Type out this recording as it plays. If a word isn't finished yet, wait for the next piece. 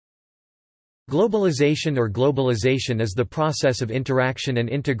Globalization or globalization is the process of interaction and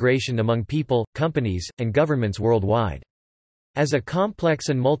integration among people, companies, and governments worldwide. As a complex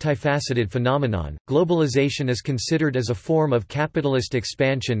and multifaceted phenomenon, globalization is considered as a form of capitalist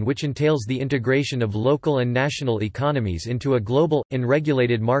expansion which entails the integration of local and national economies into a global,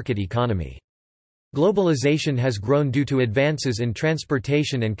 unregulated market economy. Globalization has grown due to advances in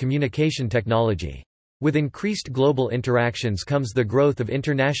transportation and communication technology. With increased global interactions comes the growth of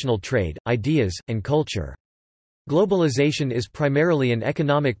international trade, ideas, and culture. Globalization is primarily an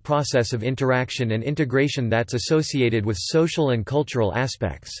economic process of interaction and integration that's associated with social and cultural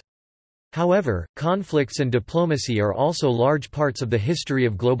aspects. However, conflicts and diplomacy are also large parts of the history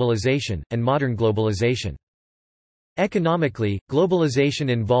of globalization, and modern globalization. Economically, globalization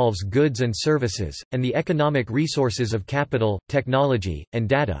involves goods and services, and the economic resources of capital, technology, and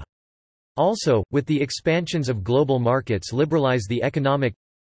data. Also, with the expansions of global markets liberalize the economic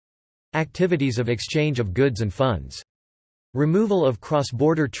activities of exchange of goods and funds. Removal of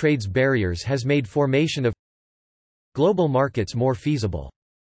cross-border trades barriers has made formation of global markets more feasible.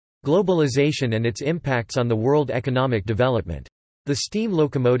 Globalization and its impacts on the world economic development. The steam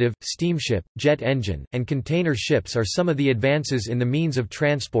locomotive, steamship, jet engine, and container ships are some of the advances in the means of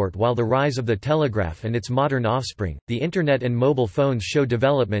transport, while the rise of the telegraph and its modern offspring, the Internet and mobile phones, show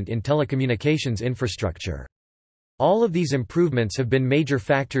development in telecommunications infrastructure. All of these improvements have been major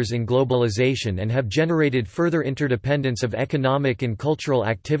factors in globalization and have generated further interdependence of economic and cultural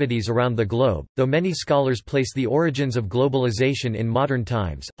activities around the globe. Though many scholars place the origins of globalization in modern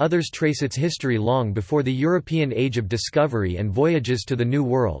times, others trace its history long before the European Age of Discovery and voyages to the New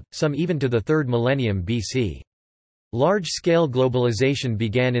World, some even to the 3rd millennium BC. Large-scale globalization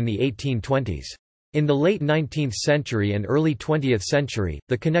began in the 1820s. In the late 19th century and early 20th century,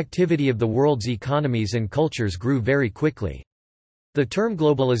 the connectivity of the world's economies and cultures grew very quickly. The term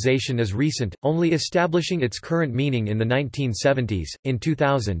globalization is recent, only establishing its current meaning in the 1970s. In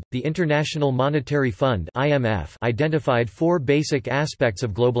 2000, the International Monetary Fund (IMF) identified 4 basic aspects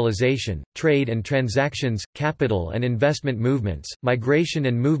of globalization: trade and transactions, capital and investment movements, migration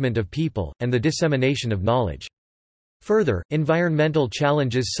and movement of people, and the dissemination of knowledge. Further, environmental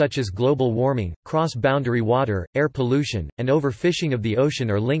challenges such as global warming, cross-boundary water, air pollution, and overfishing of the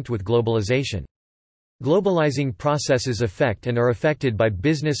ocean are linked with globalization. Globalizing processes affect and are affected by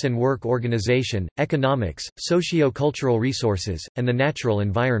business and work organization, economics, socio-cultural resources, and the natural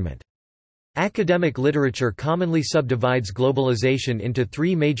environment. Academic literature commonly subdivides globalization into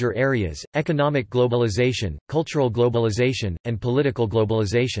 3 major areas: economic globalization, cultural globalization, and political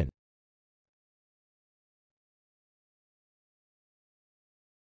globalization.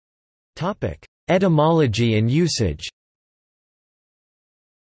 Etymology and usage.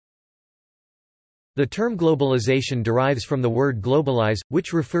 The term globalization derives from the word globalize,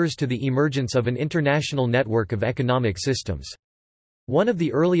 which refers to the emergence of an international network of economic systems. One of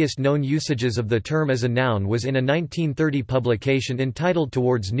the earliest known usages of the term as a noun was in a 1930 publication entitled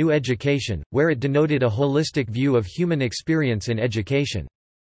Towards New Education, where it denoted a holistic view of human experience in education.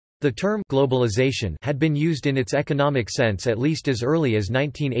 The term globalization had been used in its economic sense at least as early as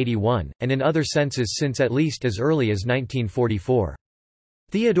 1981, and in other senses since at least as early as 1944.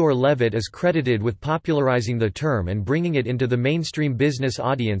 Theodore Levitt is credited with popularizing the term and bringing it into the mainstream business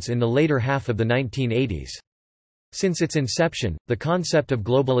audience in the later half of the 1980s. Since its inception, the concept of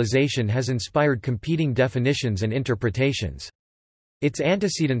globalization has inspired competing definitions and interpretations. Its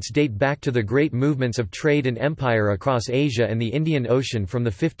antecedents date back to the great movements of trade and empire across Asia and the Indian Ocean from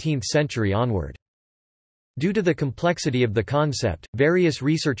the 15th century onward. Due to the complexity of the concept, various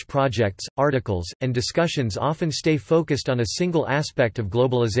research projects, articles, and discussions often stay focused on a single aspect of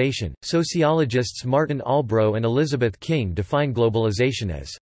globalization. Sociologists Martin Albro and Elizabeth King define globalization as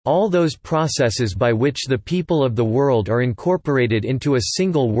all those processes by which the people of the world are incorporated into a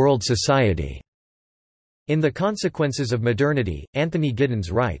single world society. In The Consequences of Modernity, Anthony Giddens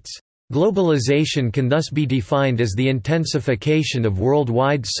writes, "Globalization can thus be defined as the intensification of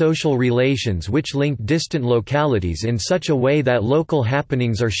worldwide social relations which link distant localities in such a way that local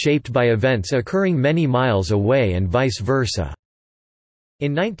happenings are shaped by events occurring many miles away and vice versa."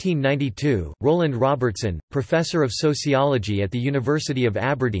 In 1992, Roland Robertson, professor of sociology at the University of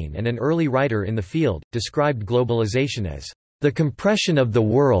Aberdeen and an early writer in the field, described globalization as the compression of the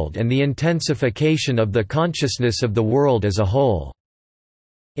world and the intensification of the consciousness of the world as a whole.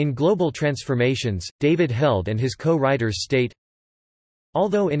 In Global Transformations, David Held and his co-writers state,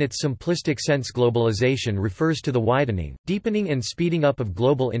 although in its simplistic sense globalization refers to the widening, deepening and speeding up of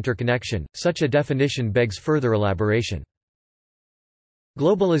global interconnection, such a definition begs further elaboration.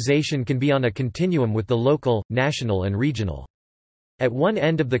 Globalization can be on a continuum with the local, national and regional. At one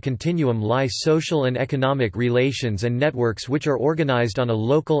end of the continuum lie social and economic relations and networks which are organized on a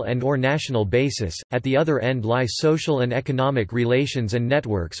local and/or national basis, at the other end lie social and economic relations and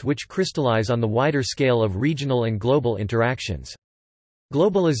networks which crystallize on the wider scale of regional and global interactions.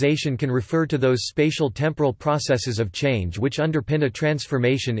 Globalization can refer to those spatial-temporal processes of change which underpin a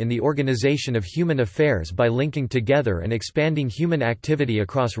transformation in the organization of human affairs by linking together and expanding human activity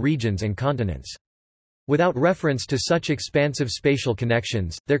across regions and continents. Without reference to such expansive spatial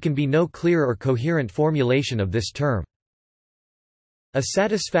connections, there can be no clear or coherent formulation of this term. A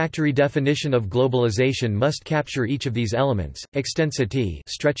satisfactory definition of globalization must capture each of these elements: extensity,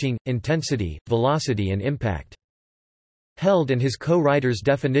 stretching, intensity, velocity and impact. Held and his co-writer's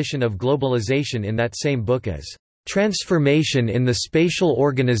definition of globalization in that same book as transformation in the spatial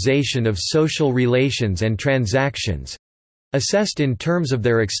organization of social relations and transactions, assessed in terms of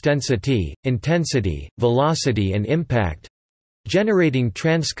their extensity, intensity, velocity and impact, generating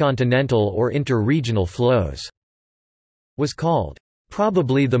transcontinental or inter-regional flows, was called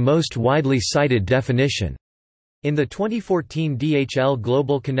probably the most widely cited definition. In the 2014 DHL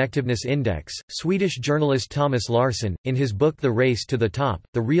Global Connectiveness Index, Swedish journalist Thomas Larsson, in his book The Race to the Top,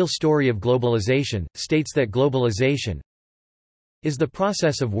 The Real Story of Globalization, states that globalization is the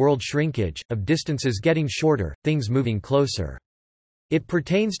process of world shrinkage, of distances getting shorter, things moving closer. It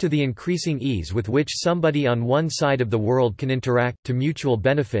pertains to the increasing ease with which somebody on one side of the world can interact, to mutual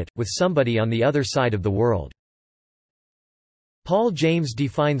benefit, with somebody on the other side of the world. Paul James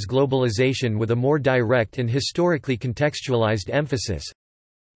defines globalization with a more direct and historically contextualized emphasis.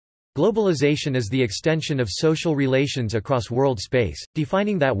 Globalization is the extension of social relations across world space,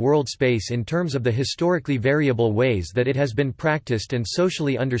 defining that world space in terms of the historically variable ways that it has been practiced and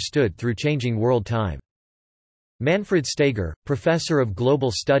socially understood through changing world time. Manfred Steger, professor of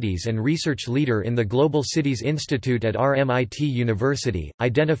global studies and research leader in the Global Cities Institute at RMIT University,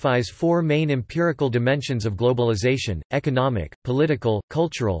 identifies four main empirical dimensions of globalization: economic, political,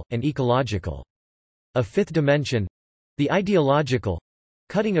 cultural, and ecological. A fifth dimension—the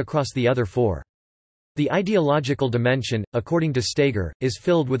ideological—cutting across the other four. The ideological dimension, according to Steger, is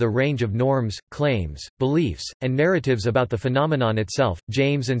filled with a range of norms, claims, beliefs, and narratives about the phenomenon itself.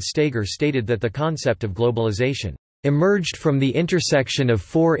 James and Steger stated that the concept of globalization emerged from the intersection of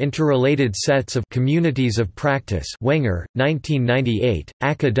four interrelated sets of communities of practice. Wenger, 1998,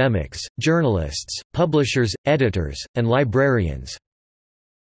 academics, journalists, publishers, editors, and librarians.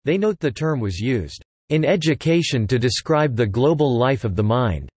 They note the term was used in education to describe the global life of the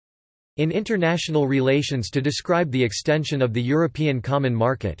mind, in international relations to describe the extension of the European Common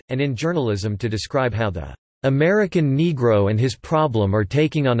Market, and in journalism to describe how the American Negro and his problem are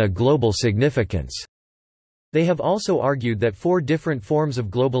taking on a global significance. They have also argued that four different forms of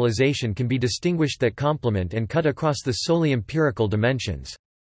globalization can be distinguished that complement and cut across the solely empirical dimensions.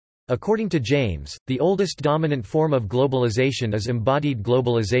 According to James, the oldest dominant form of globalization is embodied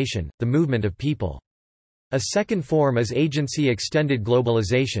globalization, the movement of people. A second form is agency-extended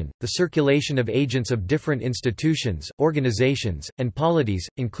globalization, the circulation of agents of different institutions, organizations, and polities,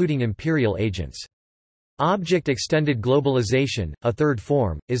 including imperial agents. Object-extended globalization, a third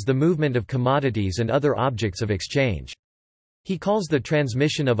form, is the movement of commodities and other objects of exchange. He calls the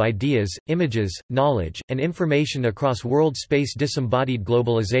transmission of ideas, images, knowledge, and information across world space disembodied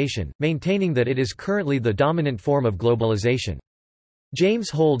globalization, maintaining that it is currently the dominant form of globalization. James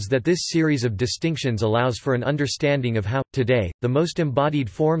holds that this series of distinctions allows for an understanding of how, today, the most embodied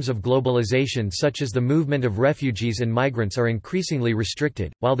forms of globalization such as the movement of refugees and migrants are increasingly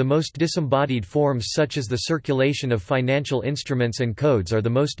restricted, while the most disembodied forms such as the circulation of financial instruments and codes are the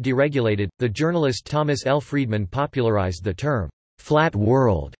most deregulated. The journalist Thomas L. Friedman popularized the term, flat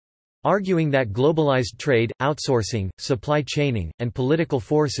world, arguing that globalized trade, outsourcing, supply chaining, and political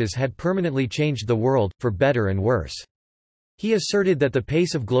forces had permanently changed the world, for better and worse. He asserted that the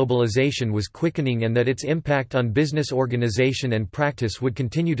pace of globalization was quickening and that its impact on business organization and practice would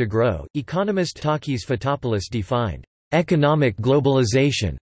continue to grow. Economist Takis Fotopoulos defined economic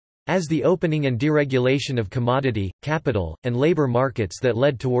globalization as the opening and deregulation of commodity, capital, and labor markets that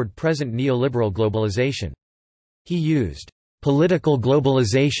led toward present neoliberal globalization. He used political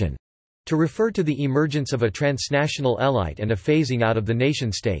globalization to refer to the emergence of a transnational elite and a phasing out of the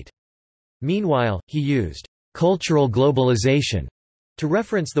nation-state. Meanwhile, he used cultural globalization to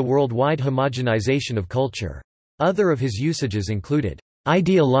reference the worldwide homogenization of culture. Other of his usages included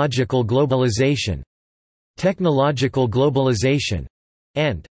ideological globalization, technological globalization,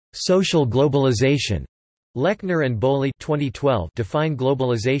 and social globalization. Lechner and Bowley 2012 define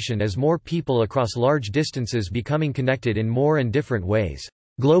globalization as more people across large distances becoming connected in more and different ways.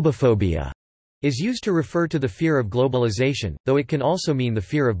 Globophobia is used to refer to the fear of globalization, though it can also mean the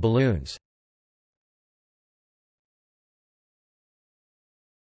fear of balloons.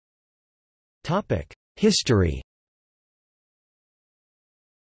 History.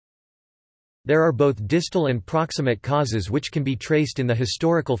 There are both distal and proximate causes which can be traced in the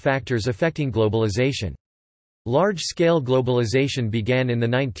historical factors affecting globalization. Large-scale globalization began in the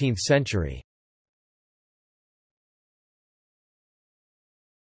 19th century.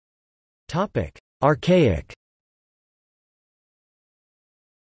 Archaic.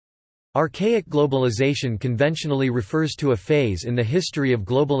 Archaic globalization conventionally refers to a phase in the history of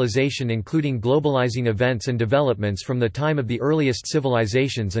globalization including globalizing events and developments from the time of the earliest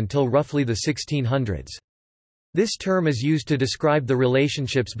civilizations until roughly the 1600s. This term is used to describe the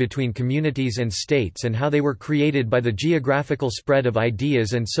relationships between communities and states and how they were created by the geographical spread of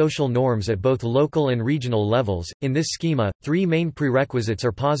ideas and social norms at both local and regional levels. In this schema, three main prerequisites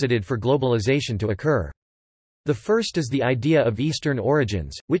are posited for globalization to occur. The first is the idea of Eastern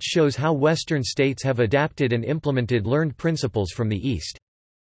origins, which shows how Western states have adapted and implemented learned principles from the East.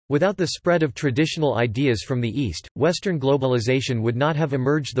 Without the spread of traditional ideas from the East, Western globalization would not have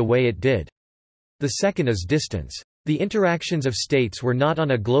emerged the way it did. The second is distance. The interactions of states were not on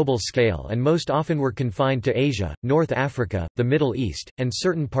a global scale and most often were confined to Asia, North Africa, the Middle East, and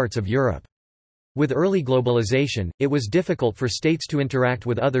certain parts of Europe. With early globalization, it was difficult for states to interact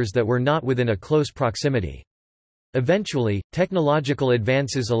with others that were not within a close proximity. Eventually, technological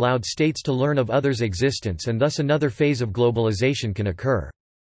advances allowed states to learn of others' existence and thus another phase of globalization can occur.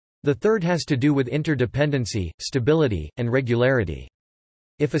 The third has to do with interdependency, stability, and regularity.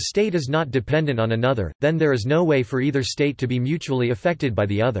 If a state is not dependent on another, then there is no way for either state to be mutually affected by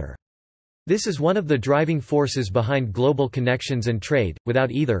the other. This is one of the driving forces behind global connections and trade.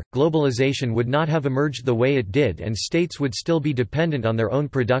 Without either, globalization would not have emerged the way it did and states would still be dependent on their own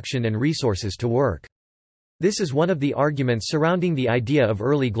production and resources to work. This is one of the arguments surrounding the idea of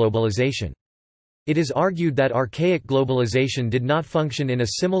early globalization. It is argued that archaic globalization did not function in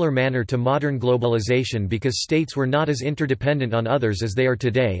a similar manner to modern globalization because states were not as interdependent on others as they are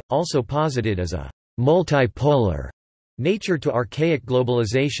today, also posited as a multipolar nature to archaic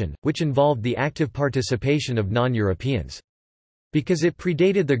globalization, which involved the active participation of non-Europeans. Because it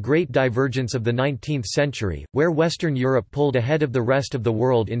predated the Great Divergence of the 19th century, where Western Europe pulled ahead of the rest of the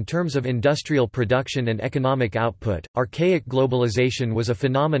world in terms of industrial production and economic output, archaic globalization was a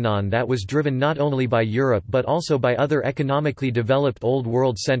phenomenon that was driven not only by Europe but also by other economically developed Old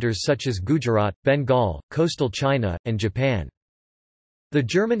World centers such as Gujarat, Bengal, coastal China, and Japan. The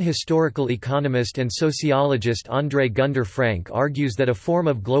German historical economist and sociologist André Gunder Frank argues that a form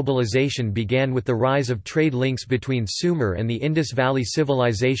of globalization began with the rise of trade links between Sumer and the Indus Valley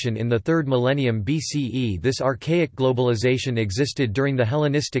Civilization in the 3rd millennium BCE. This archaic globalization existed during the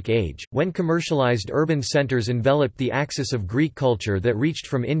Hellenistic Age, when commercialized urban centers enveloped the axis of Greek culture that reached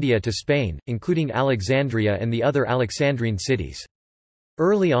from India to Spain, including Alexandria and the other Alexandrine cities.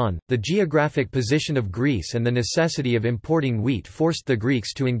 Early on, the geographic position of Greece and the necessity of importing wheat forced the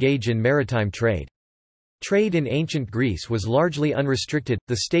Greeks to engage in maritime trade. Trade in ancient Greece was largely unrestricted,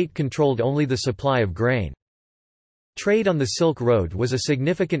 the state controlled only the supply of grain. Trade on the Silk Road was a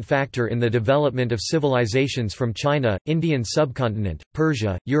significant factor in the development of civilizations from China, Indian subcontinent,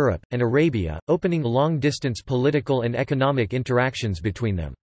 Persia, Europe, and Arabia, opening long-distance political and economic interactions between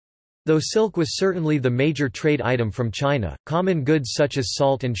them. Though silk was certainly the major trade item from China, common goods such as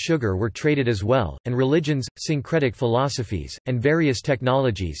salt and sugar were traded as well, and religions, syncretic philosophies, and various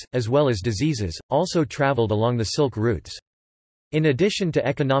technologies, as well as diseases, also traveled along the Silk routes. In addition to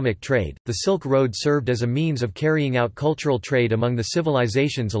economic trade, the Silk Road served as a means of carrying out cultural trade among the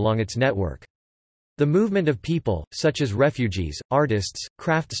civilizations along its network. The movement of people, such as refugees, artists,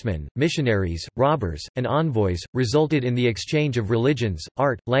 craftsmen, missionaries, robbers, and envoys, resulted in the exchange of religions,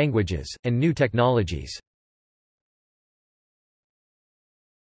 art, languages, and new technologies.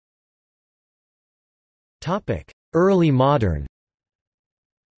 Early modern.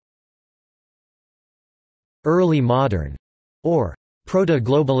 Early modern, or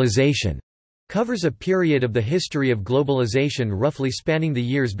proto-globalization, covers a period of the history of globalization roughly spanning the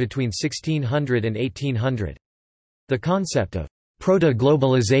years between 1600 and 1800. The concept of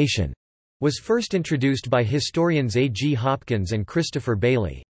proto-globalization was first introduced by historians A. G. Hopkins and Christopher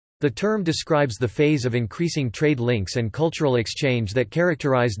Bailey. The term describes the phase of increasing trade links and cultural exchange that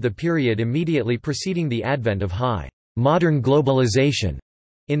characterized the period immediately preceding the advent of high modern globalization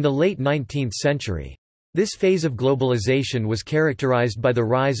in the late 19th century. This phase of globalization was characterized by the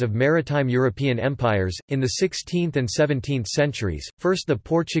rise of maritime European empires, in the 16th and 17th centuries, first the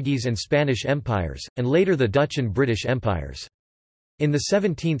Portuguese and Spanish empires, and later the Dutch and British empires. In the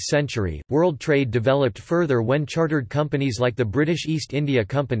 17th century, world trade developed further when chartered companies like the British East India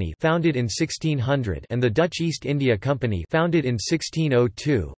Company founded in 1600 and the Dutch East India Company founded in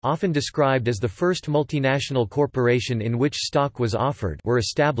 1602, often described as the first multinational corporation in which stock was offered, were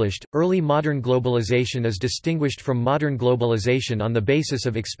established. Early modern globalization is distinguished from modern globalization on the basis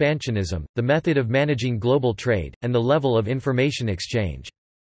of expansionism, the method of managing global trade, and the level of information exchange.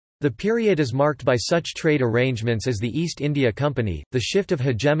 The period is marked by such trade arrangements as the East India Company, the shift of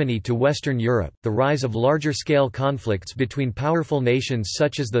hegemony to Western Europe, the rise of larger-scale conflicts between powerful nations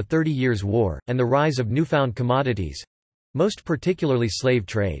such as the 30 Years' War, and the rise of newfound commodities—most particularly slave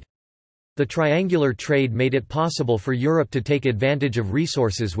trade. The triangular trade made it possible for Europe to take advantage of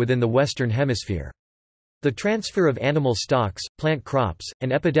resources within the Western Hemisphere. The transfer of animal stocks, plant crops,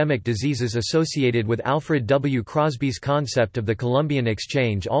 and epidemic diseases associated with Alfred W. Crosby's concept of the Columbian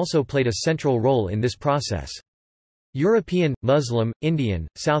Exchange also played a central role in this process. European, Muslim, Indian,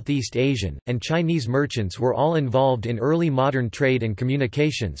 Southeast Asian, and Chinese merchants were all involved in early modern trade and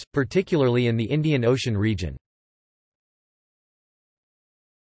communications, particularly in the Indian Ocean region.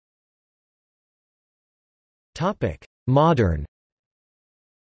 Modern.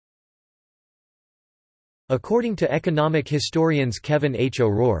 According to economic historians Kevin H.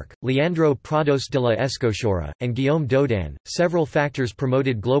 O'Rourke, Leandro Prados de la Escochora, and Guillaume Dodin, several factors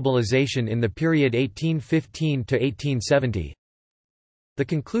promoted globalization in the period 1815 to 1870. The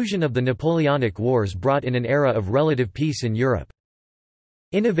conclusion of the Napoleonic Wars brought in an era of relative peace in Europe.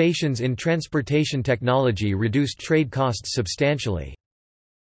 Innovations in transportation technology reduced trade costs substantially.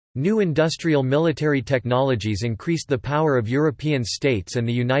 New industrial military technologies increased the power of European states and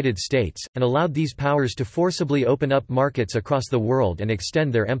the United States, and allowed these powers to forcibly open up markets across the world and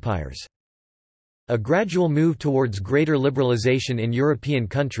extend their empires. A gradual move towards greater liberalization in European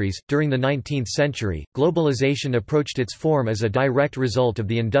countries. During the 19th century, globalization approached its form as a direct result of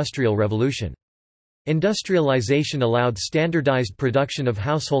the Industrial Revolution. Industrialization allowed standardized production of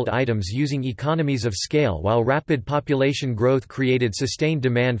household items using economies of scale, while rapid population growth created sustained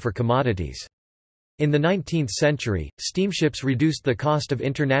demand for commodities. In the 19th century, steamships reduced the cost of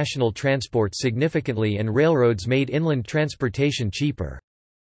international transport significantly and railroads made inland transportation cheaper.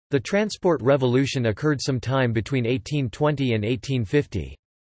 The transport revolution occurred sometime between 1820 and 1850.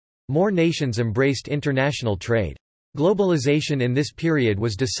 More nations embraced international trade. Globalization in this period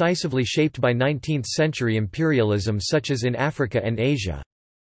was decisively shaped by 19th-century imperialism such as in Africa and Asia.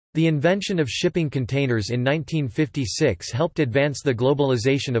 The invention of shipping containers in 1956 helped advance the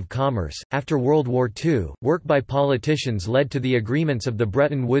globalization of commerce. After World War II, work by politicians led to the agreements of the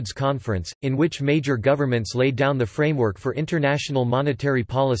Bretton Woods Conference, in which major governments laid down the framework for international monetary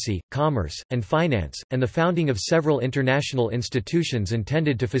policy, commerce, and finance, and the founding of several international institutions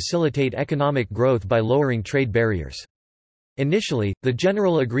intended to facilitate economic growth by lowering trade barriers. Initially, the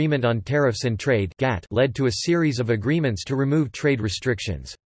General Agreement on Tariffs and Trade (GATT) led to a series of agreements to remove trade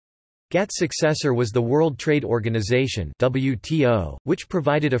restrictions. GATT's successor was the World Trade Organization (WTO), which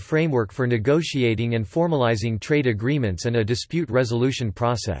provided a framework for negotiating and formalizing trade agreements and a dispute resolution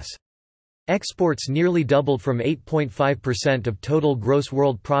process. Exports nearly doubled from 8.5% of total gross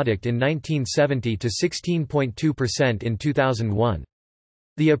world product in 1970 to 16.2% in 2001.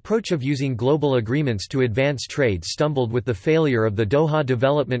 The approach of using global agreements to advance trade stumbled with the failure of the Doha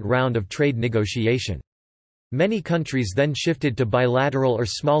Development Round of trade negotiation. Many countries then shifted to bilateral or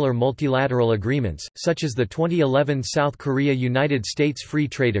smaller multilateral agreements, such as the 2011 South Korea–United States Free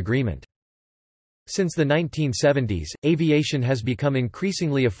Trade Agreement. Since the 1970s, aviation has become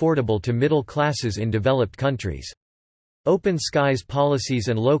increasingly affordable to middle classes in developed countries. Open skies policies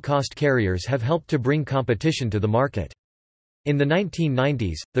and low-cost carriers have helped to bring competition to the market. In the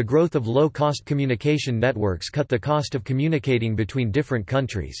 1990s, the growth of low-cost communication networks cut the cost of communicating between different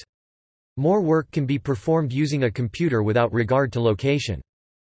countries. More work can be performed using a computer without regard to location.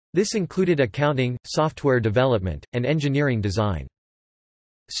 This included accounting, software development, and engineering design.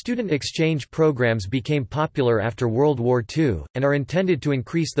 Student exchange programs became popular after World War II, and are intended to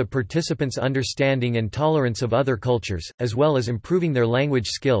increase the participants' understanding and tolerance of other cultures, as well as improving their language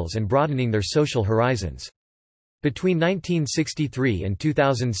skills and broadening their social horizons. Between 1963 and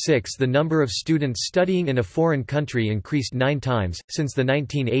 2006, the number of students studying in a foreign country increased 9 times. Since the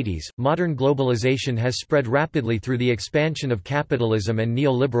 1980s, modern globalization has spread rapidly through the expansion of capitalism and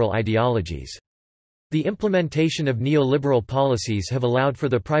neoliberal ideologies. The implementation of neoliberal policies have allowed for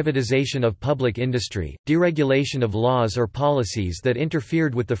the privatization of public industry, deregulation of laws or policies that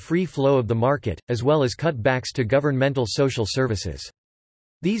interfered with the free flow of the market, as well as cutbacks to governmental social services.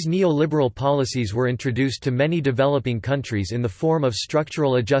 These neoliberal policies were introduced to many developing countries in the form of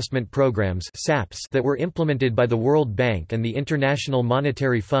structural adjustment programs (SAPs) that were implemented by the World Bank and the International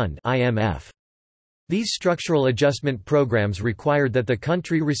Monetary Fund (IMF). These structural adjustment programs required that the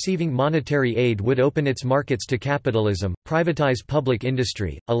country receiving monetary aid would open its markets to capitalism, privatize public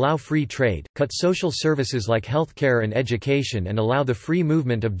industry, allow free trade, cut social services like healthcare and education, and allow the free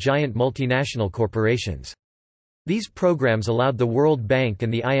movement of giant multinational corporations. These programs allowed the World Bank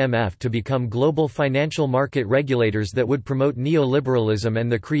and the IMF to become global financial market regulators that would promote neoliberalism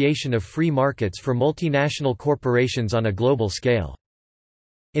and the creation of free markets for multinational corporations on a global scale.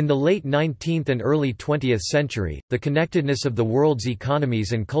 In the late 19th and early 20th century, the connectedness of the world's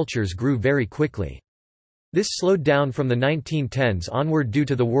economies and cultures grew very quickly. This slowed down from the 1910s onward due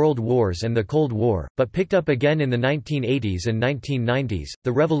to the World Wars and the Cold War, but picked up again in the 1980s and 1990s.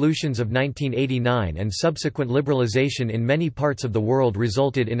 The revolutions of 1989 and subsequent liberalization in many parts of the world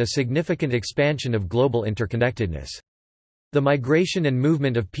resulted in a significant expansion of global interconnectedness. The migration and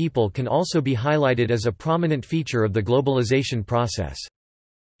movement of people can also be highlighted as a prominent feature of the globalization process.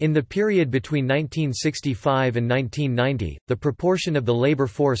 In the period between 1965 and 1990, the proportion of the labor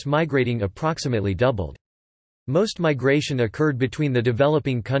force migrating approximately doubled. Most migration occurred between the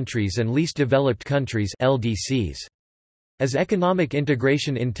developing countries and least developed countries (LDCs). As economic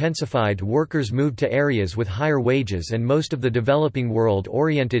integration intensified, workers moved to areas with higher wages and most of the developing world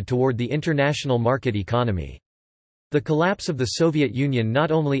oriented toward the international market economy. The collapse of the Soviet Union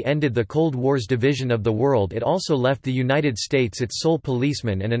not only ended the Cold War's division of the world, it also left the United States its sole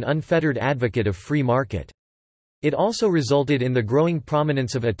policeman and an unfettered advocate of free market. It also resulted in the growing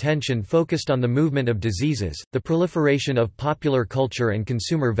prominence of attention focused on the movement of diseases, the proliferation of popular culture and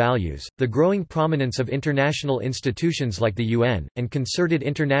consumer values, the growing prominence of international institutions like the UN, and concerted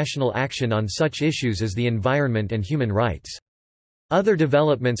international action on such issues as the environment and human rights. Other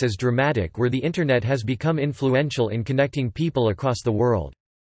developments as dramatic were the Internet has become influential in connecting people across the world.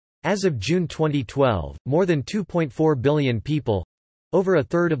 As of June 2012, more than 2.4 billion people—over a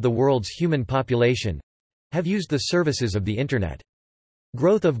third of the world's human population—have used the services of the Internet.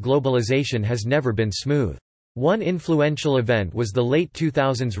 Growth of globalization has never been smooth. One influential event was the late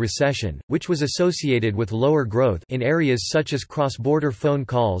 2000s recession, which was associated with lower growth in areas such as cross-border phone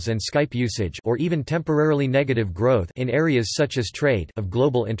calls and Skype usage, or even temporarily negative growth in areas such as trade of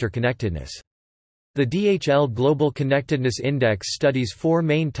global interconnectedness. The DHL Global Connectedness Index studies four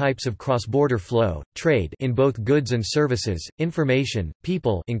main types of cross-border flow: trade in both goods and services, information,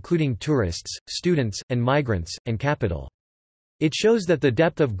 people including tourists, students, and migrants, and capital. It shows that the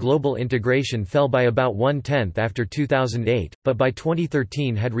depth of global integration fell by about 1/10 after 2008, but by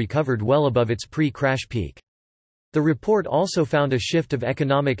 2013 had recovered well above its pre-crash peak. The report also found a shift of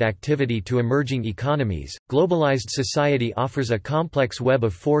economic activity to emerging economies. Globalized society offers a complex web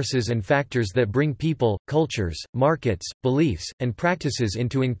of forces and factors that bring people, cultures, markets, beliefs, and practices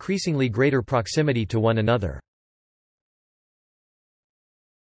into increasingly greater proximity to one another.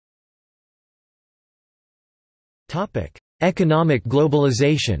 Topic: Economic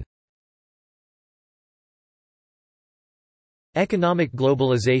globalization. Economic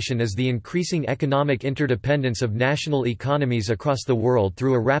globalization is the increasing economic interdependence of national economies across the world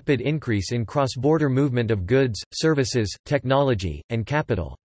through a rapid increase in cross-border movement of goods, services, technology, and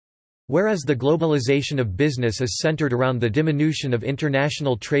capital. Whereas the globalization of business is centered around the diminution of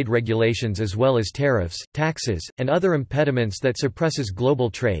international trade regulations as well as tariffs, taxes, and other impediments that suppresses global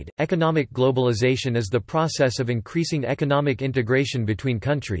trade, economic globalization is the process of increasing economic integration between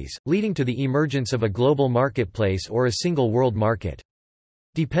countries, leading to the emergence of a global marketplace or a single world market.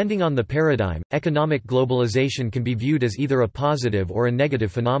 Depending on the paradigm, economic globalization can be viewed as either a positive or a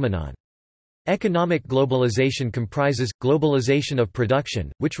negative phenomenon. Economic globalization comprises globalization of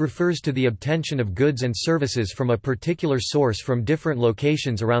production, which refers to the obtention of goods and services from a particular source from different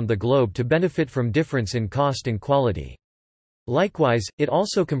locations around the globe to benefit from difference in cost and quality. Likewise, it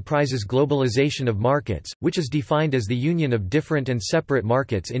also comprises globalization of markets, which is defined as the union of different and separate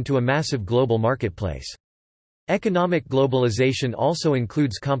markets into a massive global marketplace. Economic globalization also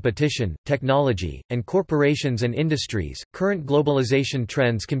includes competition, technology, and corporations and industries. Current globalization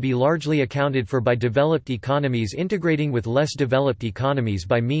trends can be largely accounted for by developed economies integrating with less developed economies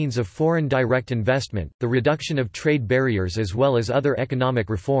by means of foreign direct investment, the reduction of trade barriers as well as other economic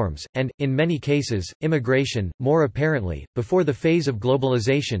reforms, and, in many cases, immigration. More apparently, before the phase of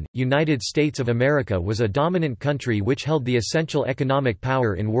globalization, United States of America was a dominant country which held the essential economic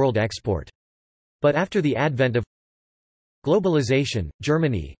power in world export. But after the advent of Globalization.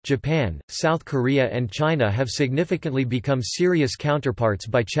 Germany, Japan, South Korea and China have significantly become serious counterparts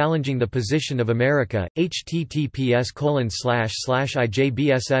by challenging the position of America.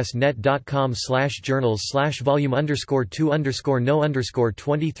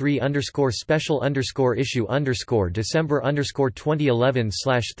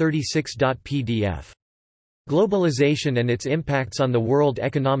 Globalization and its impacts on the world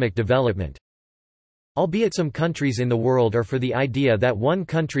economic development. Albeit some countries in the world are for the idea that one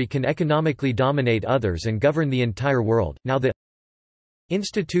country can economically dominate others and govern the entire world, now the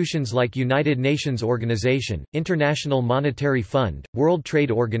institutions like United Nations Organization, International Monetary Fund, World Trade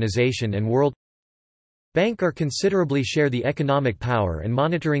Organization and World Bank are considerably share the economic power and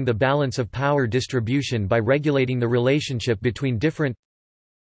monitoring the balance of power distribution by regulating the relationship between different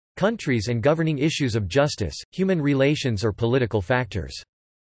countries and governing issues of justice, human relations or political factors.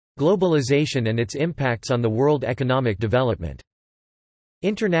 Globalization and its impacts on the world economic development.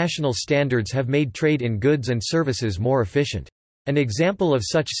 International standards have made trade in goods and services more efficient. An example of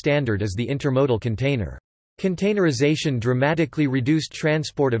such standard is the intermodal container. Containerization dramatically reduced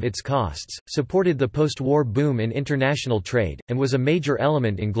transport of its costs, supported the post-war boom in international trade, and was a major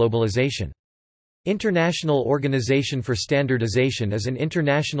element in globalization. International Organization for Standardization is an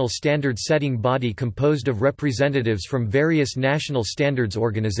international standard-setting body composed of representatives from various national standards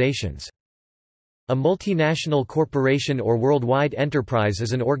organizations. A multinational corporation or worldwide enterprise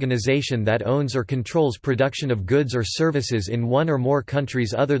is an organization that owns or controls production of goods or services in one or more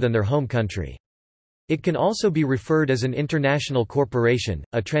countries other than their home country. It can also be referred as an international corporation,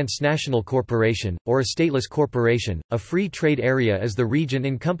 a transnational corporation, or a stateless corporation. A free trade area is the region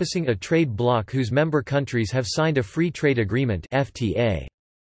encompassing a trade bloc whose member countries have signed a free trade agreement (FTA).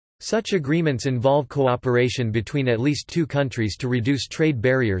 Such agreements involve cooperation between at least two countries to reduce trade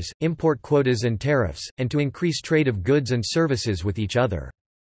barriers, import quotas and tariffs, and to increase trade of goods and services with each other.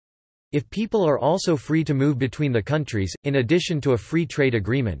 If people are also free to move between the countries, in addition to a free trade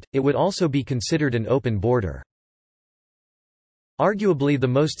agreement, it would also be considered an open border. Arguably the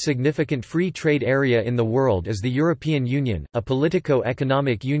most significant free trade area in the world is the European Union, a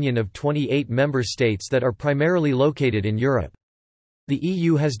politico-economic union of 28 member states that are primarily located in Europe. The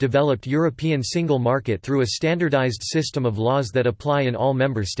EU has developed European single market through a standardized system of laws that apply in all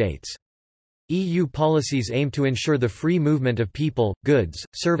member states. EU policies aim to ensure the free movement of people, goods,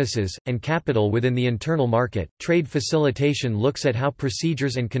 services, and capital within the internal market. Trade facilitation looks at how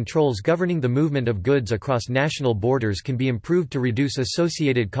procedures and controls governing the movement of goods across national borders can be improved to reduce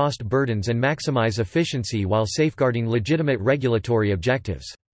associated cost burdens and maximize efficiency while safeguarding legitimate regulatory objectives.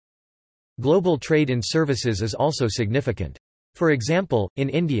 Global trade in services is also significant. For example, in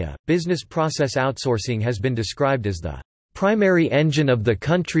India, business process outsourcing has been described as the primary engine of the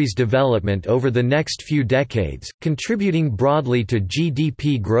country's development over the next few decades, contributing broadly to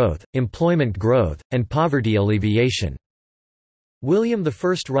GDP growth, employment growth, and poverty alleviation. William I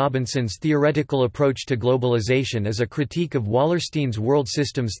Robinson's theoretical approach to globalization is a critique of Wallerstein's world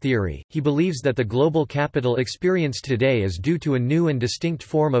systems theory. He believes that the global capital experienced today is due to a new and distinct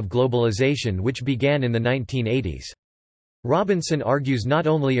form of globalization which began in the 1980s. Robinson argues not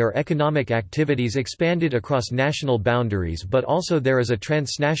only are economic activities expanded across national boundaries but also there is a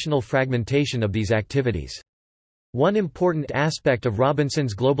transnational fragmentation of these activities. One important aspect of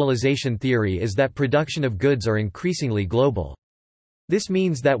Robinson's globalization theory is that production of goods are increasingly global. This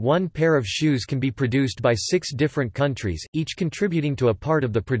means that one pair of shoes can be produced by 6 different countries, each contributing to a part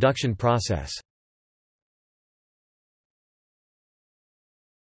of the production process.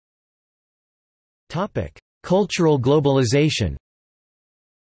 Cultural globalization.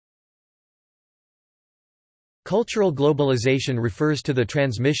 Cultural globalization refers to the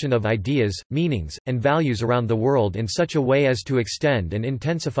transmission of ideas, meanings, and values around the world in such a way as to extend and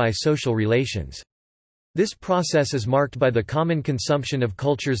intensify social relations. This process is marked by the common consumption of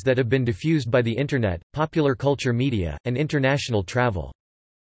cultures that have been diffused by the Internet, popular culture media, and international travel.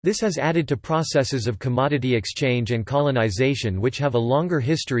 This has added to processes of commodity exchange and colonization which have a longer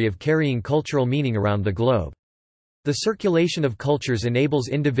history of carrying cultural meaning around the globe. The circulation of cultures enables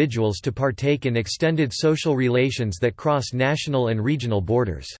individuals to partake in extended social relations that cross national and regional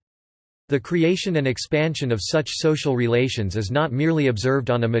borders. The creation and expansion of such social relations is not merely observed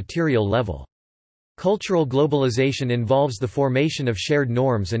on a material level. Cultural globalization involves the formation of shared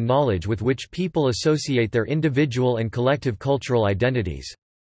norms and knowledge with which people associate their individual and collective cultural identities.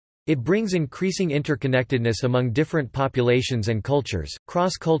 It brings increasing interconnectedness among different populations and cultures.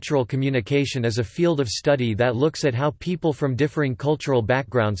 Cross-cultural communication is a field of study that looks at how people from differing cultural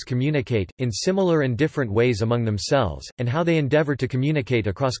backgrounds communicate, in similar and different ways among themselves, and how they endeavor to communicate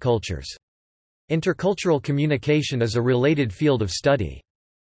across cultures. Intercultural communication is a related field of study.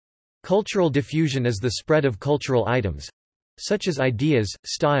 Cultural diffusion is the spread of cultural items, such as ideas,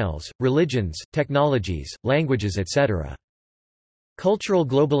 styles, religions, technologies, languages, etc. Cultural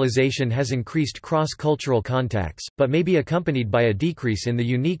globalization has increased cross-cultural contacts, but may be accompanied by a decrease in the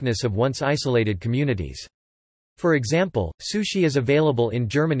uniqueness of once isolated communities. For example, sushi is available in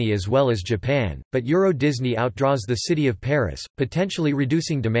Germany as well as Japan, but Euro Disney outdraws the city of Paris, potentially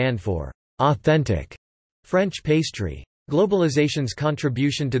reducing demand for authentic French pastry. Globalization's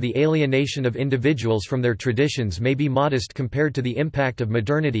contribution to the alienation of individuals from their traditions may be modest compared to the impact of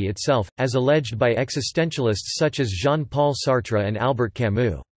modernity itself, as alleged by existentialists such as Jean-Paul Sartre and Albert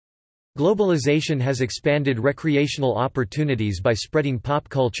Camus. Globalization has expanded recreational opportunities by spreading pop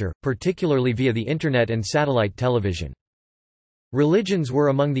culture, particularly via the Internet and satellite television. Religions were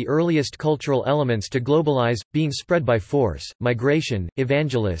among the earliest cultural elements to globalize, being spread by force, migration,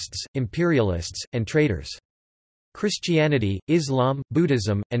 evangelists, imperialists, and traders. Christianity, Islam,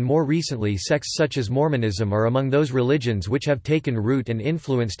 Buddhism, and more recently sects such as Mormonism are among those religions which have taken root and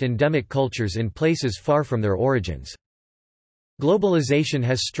influenced endemic cultures in places far from their origins. Globalization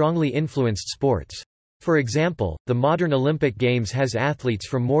has strongly influenced sports. For example, the modern Olympic Games has athletes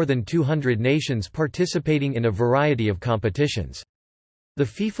from more than 200 nations participating in a variety of competitions. The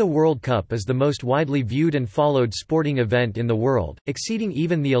FIFA World Cup is the most widely viewed and followed sporting event in the world, exceeding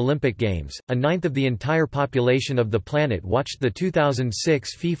even the Olympic Games. A ninth of the entire population of the planet watched the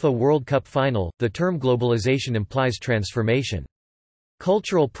 2006 FIFA World Cup final. The term globalization implies transformation.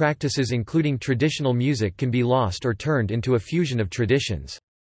 Cultural practices including traditional music can be lost or turned into a fusion of traditions.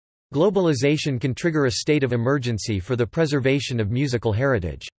 Globalization can trigger a state of emergency for the preservation of musical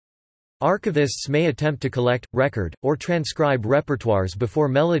heritage. Archivists may attempt to collect, record, or transcribe repertoires before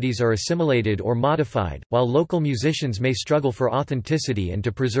melodies are assimilated or modified, while local musicians may struggle for authenticity and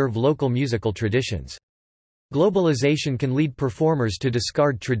to preserve local musical traditions. Globalization can lead performers to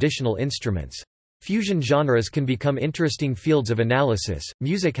discard traditional instruments. Fusion genres can become interesting fields of analysis.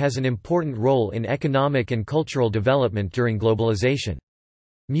 Music has an important role in economic and cultural development during globalization.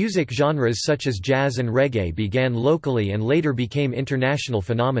 Music genres such as jazz and reggae began locally and later became international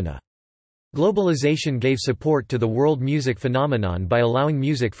phenomena. Globalization gave support to the world music phenomenon by allowing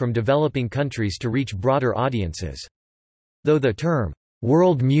music from developing countries to reach broader audiences. Though the term,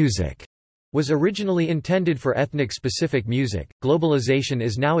 world music, was originally intended for ethnic-specific music, globalization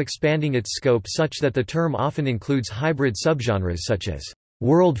is now expanding its scope such that the term often includes hybrid subgenres such as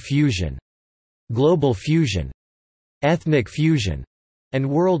world fusion, global fusion, ethnic fusion, and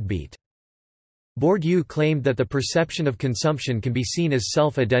world beat. Bourdieu claimed that the perception of consumption can be seen as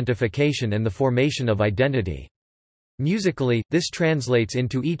self-identification and the formation of identity. Musically, this translates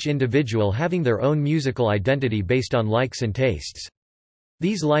into each individual having their own musical identity based on likes and tastes.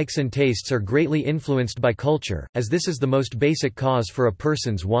 These likes and tastes are greatly influenced by culture, as this is the most basic cause for a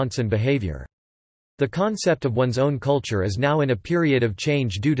person's wants and behavior. The concept of one's own culture is now in a period of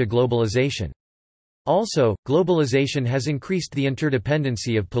change due to globalization. Also, globalization has increased the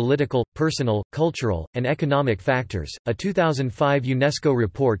interdependency of political, personal, cultural, and economic factors. A 2005 UNESCO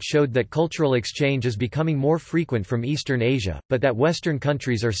report showed that cultural exchange is becoming more frequent from Eastern Asia, but that Western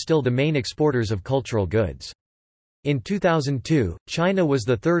countries are still the main exporters of cultural goods. In 2002, China was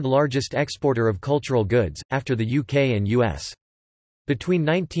the third largest exporter of cultural goods, after the UK and US. Between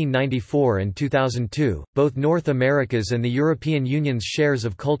 1994 and 2002, both North America's and the European Union's shares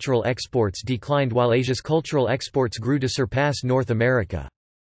of cultural exports declined while Asia's cultural exports grew to surpass North America.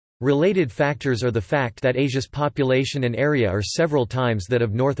 Related factors are the fact that Asia's population and area are several times that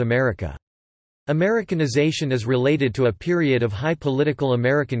of North America. Americanization is related to a period of high political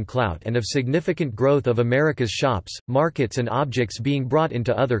American clout and of significant growth of America's shops, markets and objects being brought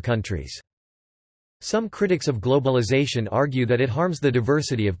into other countries. Some critics of globalization argue that it harms the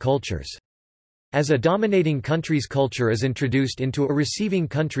diversity of cultures. As a dominating country's culture is introduced into a receiving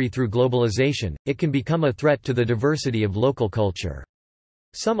country through globalization, it can become a threat to the diversity of local culture.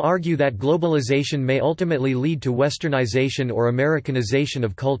 Some argue that globalization may ultimately lead to westernization or Americanization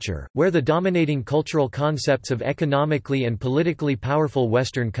of culture, where the dominating cultural concepts of economically and politically powerful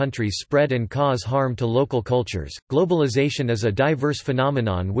Western countries spread and cause harm to local cultures. Globalization is a diverse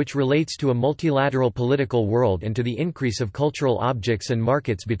phenomenon which relates to a multilateral political world and to the increase of cultural objects and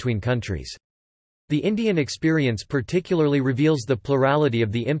markets between countries. The Indian experience particularly reveals the plurality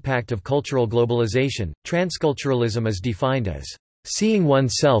of the impact of cultural globalization. Transculturalism is defined as seeing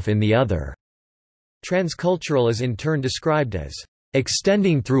oneself in the other. Transcultural is in turn described as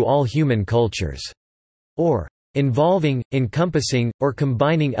extending through all human cultures, or involving, encompassing, or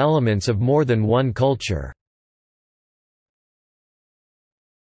combining elements of more than one culture.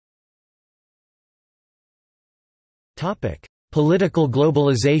 Political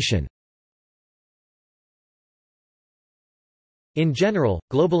globalization. In general,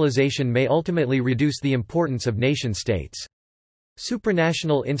 globalization may ultimately reduce the importance of nation-states.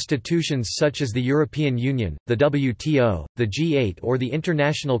 Supranational institutions such as the European Union, the WTO, the G8 or the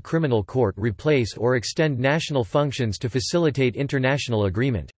International Criminal Court replace or extend national functions to facilitate international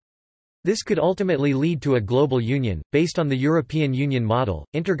agreement. This could ultimately lead to a global union. Based on the European Union model,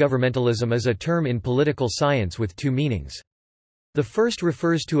 intergovernmentalism is a term in political science with two meanings. The first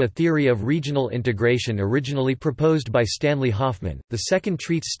refers to a theory of regional integration originally proposed by Stanley Hoffmann. The second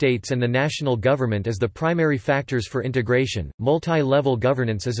treats states and the national government as the primary factors for integration. Multi-level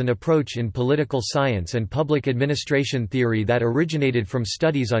governance is an approach in political science and public administration theory that originated from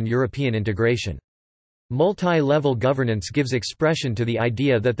studies on European integration. Multi-level governance gives expression to the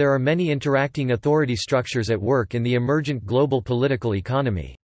idea that there are many interacting authority structures at work in the emergent global political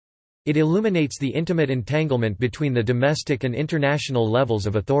economy. It illuminates the intimate entanglement between the domestic and international levels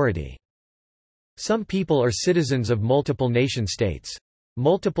of authority. Some people are citizens of multiple nation-states.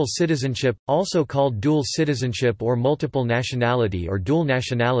 Multiple citizenship, also called dual citizenship or multiple nationality or dual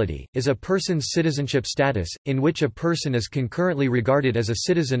nationality, is a person's citizenship status, in which a person is concurrently regarded as a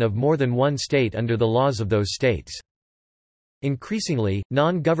citizen of more than one state under the laws of those states. Increasingly,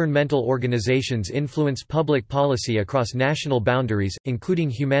 non-governmental organizations influence public policy across national boundaries, including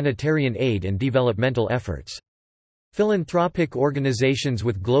humanitarian aid and developmental efforts. Philanthropic organizations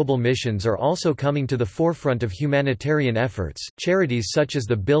with global missions are also coming to the forefront of humanitarian efforts. Charities such as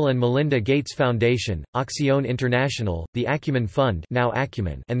the Bill and Melinda Gates Foundation, Acción International, the Acumen Fund, now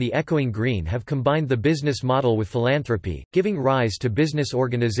Acumen, and the Echoing Green have combined the business model with philanthropy, giving rise to business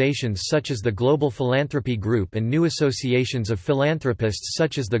organizations such as the Global Philanthropy Group and new associations of philanthropists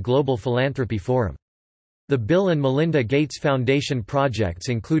such as the Global Philanthropy Forum. The Bill and Melinda Gates Foundation projects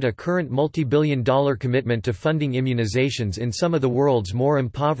include a current multi-billion-dollar commitment to funding immunizations in some of the world's more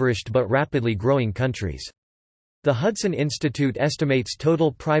impoverished but rapidly growing countries. The Hudson Institute estimates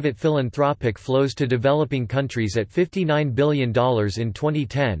total private philanthropic flows to developing countries at $59 billion in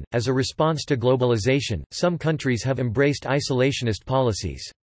 2010. As a response to globalization, some countries have embraced isolationist policies.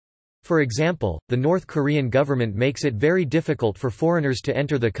 For example, the North Korean government makes it very difficult for foreigners to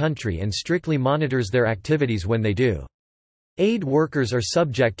enter the country and strictly monitors their activities when they do. Aid workers are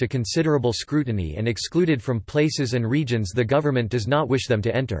subject to considerable scrutiny and excluded from places and regions the government does not wish them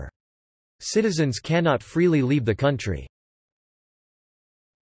to enter. Citizens cannot freely leave the country.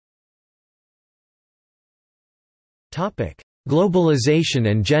 Globalization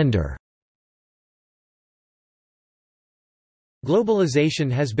and gender. Globalization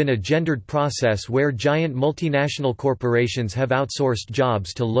has been a gendered process where giant multinational corporations have outsourced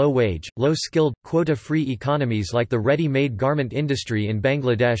jobs to low-wage, low-skilled, quota-free economies like the ready-made garment industry in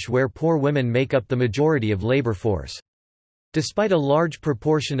Bangladesh where poor women make up the majority of labor force. Despite a large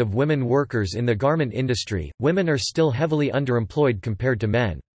proportion of women workers in the garment industry, women are still heavily underemployed compared to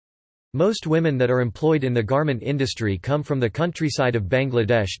men. Most women that are employed in the garment industry come from the countryside of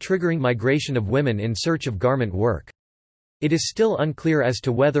Bangladesh, triggering migration of women in search of garment work. It is still unclear as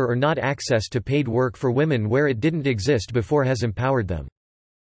to whether or not access to paid work for women where it didn't exist before has empowered them.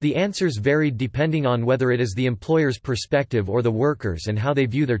 The answers varied depending on whether it is the employer's perspective or the workers and how they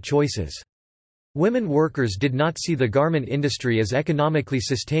view their choices. Women workers did not see the garment industry as economically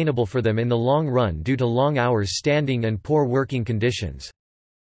sustainable for them in the long run due to long hours standing and poor working conditions.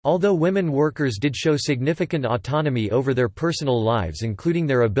 Although women workers did show significant autonomy over their personal lives, including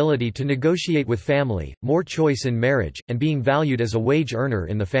their ability to negotiate with family, more choice in marriage, and being valued as a wage earner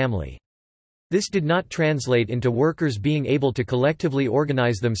in the family. This did not translate into workers being able to collectively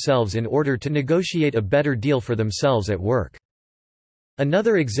organize themselves in order to negotiate a better deal for themselves at work.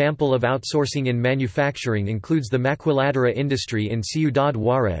 Another example of outsourcing in manufacturing includes the maquiladora industry in Ciudad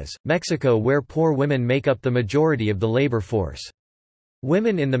Juárez, Mexico, where poor women make up the majority of the labor force.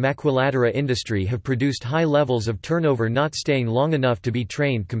 Women in the maquiladora industry have produced high levels of turnover, not staying long enough to be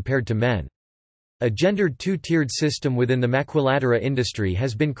trained compared to men. A gendered two-tiered system within the maquiladora industry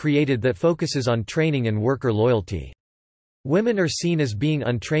has been created that focuses on training and worker loyalty. Women are seen as being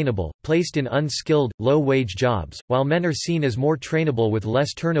untrainable, placed in unskilled, low-wage jobs, while men are seen as more trainable with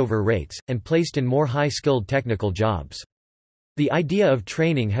less turnover rates, and placed in more high-skilled technical jobs. The idea of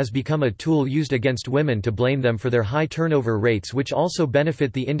training has become a tool used against women to blame them for their high turnover rates, which also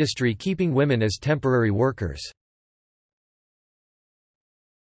benefit the industry, keeping women as temporary workers.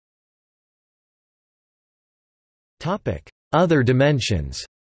 Other dimensions.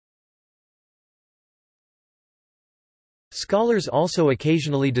 Scholars also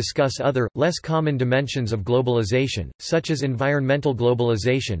occasionally discuss other, less common dimensions of globalization, such as environmental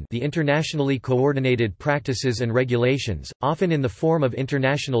globalization, the internationally coordinated practices and regulations, often in the form of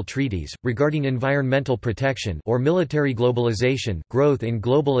international treaties, regarding environmental protection, or military globalization, growth in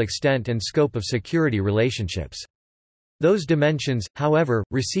global extent and scope of security relationships. Those dimensions, however,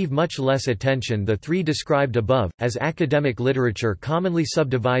 receive much less attention. The three described above, as academic literature commonly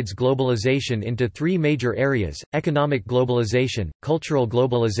subdivides globalization into three major areas: economic globalization, cultural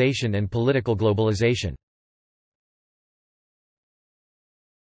globalization, and political globalization.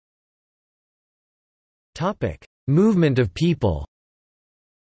 Topic: Movement of people.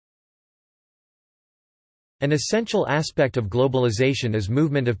 An essential aspect of globalization is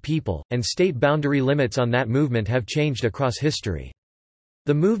movement of people, and state boundary limits on that movement have changed across history.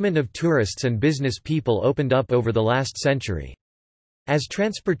 The movement of tourists and business people opened up over the last century. As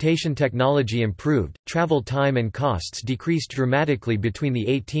transportation technology improved, travel time and costs decreased dramatically between the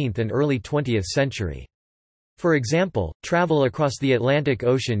 18th and early 20th century. For example, travel across the Atlantic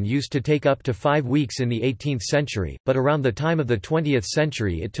Ocean used to take up to 5 weeks in the 18th century, but around the time of the 20th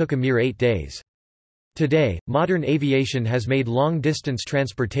century it took a mere 8 days. Today, modern aviation has made long-distance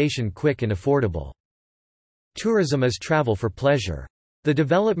transportation quick and affordable. Tourism is travel for pleasure. The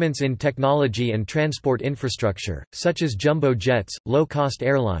developments in technology and transport infrastructure, such as jumbo jets, low-cost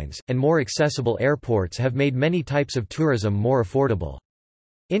airlines, and more accessible airports have made many types of tourism more affordable.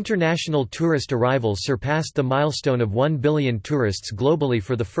 International tourist arrivals surpassed the milestone of 1 billion tourists globally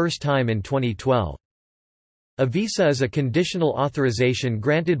for the first time in 2012. A visa is a conditional authorization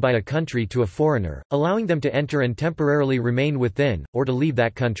granted by a country to a foreigner, allowing them to enter and temporarily remain within, or to leave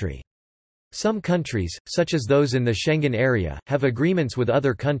that country. Some countries, such as those in the Schengen area, have agreements with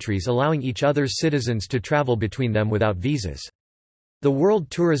other countries allowing each other's citizens to travel between them without visas. The World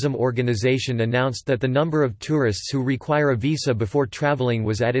Tourism Organization announced that the number of tourists who require a visa before traveling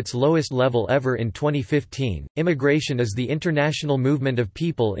was at its lowest level ever in 2015. Immigration is the international movement of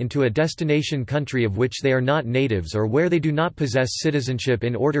people into a destination country of which they are not natives or where they do not possess citizenship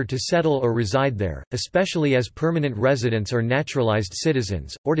in order to settle or reside there, especially as permanent residents or naturalized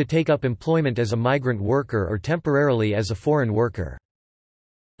citizens, or to take up employment as a migrant worker or temporarily as a foreign worker.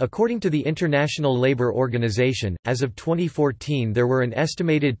 According to the International Labour Organization, as of 2014 there were an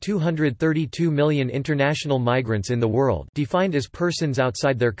estimated 232 million international migrants in the world, defined as persons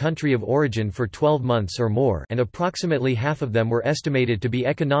outside their country of origin for 12 months or more, and approximately half of them were estimated to be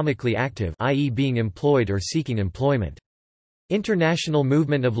economically active, i.e. being employed or seeking employment. International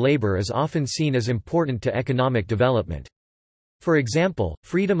movement of labour is often seen as important to economic development. For example,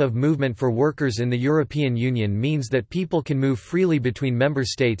 freedom of movement for workers in the European Union means that people can move freely between member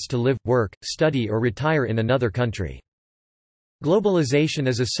states to live, work, study or retire in another country. Globalization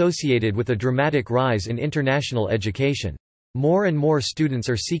is associated with a dramatic rise in international education. More and more students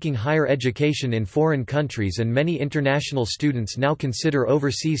are seeking higher education in foreign countries, and many international students now consider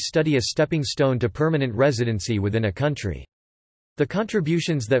overseas study a stepping stone to permanent residency within a country. The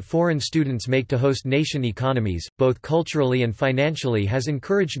contributions that foreign students make to host nation economies, both culturally and financially, has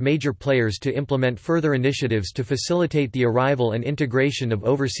encouraged major players to implement further initiatives to facilitate the arrival and integration of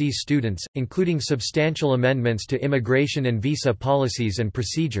overseas students, including substantial amendments to immigration and visa policies and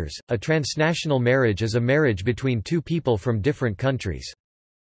procedures. A transnational marriage is a marriage between two people from different countries.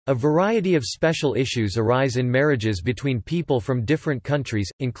 A variety of special issues arise in marriages between people from different countries,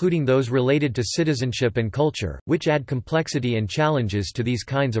 including those related to citizenship and culture, which add complexity and challenges to these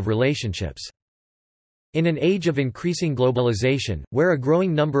kinds of relationships. In an age of increasing globalization, where a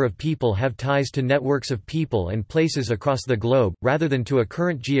growing number of people have ties to networks of people and places across the globe, rather than to a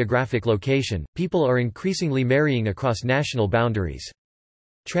current geographic location, people are increasingly marrying across national boundaries.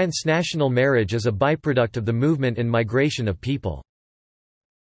 Transnational marriage is a byproduct of the movement and migration of people.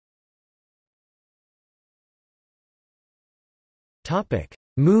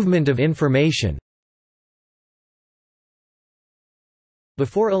 Movement of information.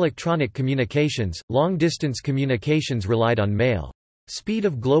 Before electronic communications, long-distance communications relied on mail. Speed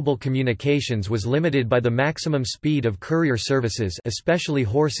of global communications was limited by the maximum speed of courier services, especially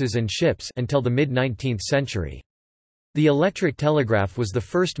horses and ships, until the mid-19th century. The electric telegraph was the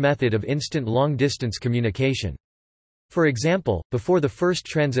first method of instant long-distance communication. For example, before the first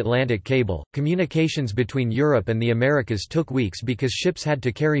transatlantic cable, communications between Europe and the Americas took weeks because ships had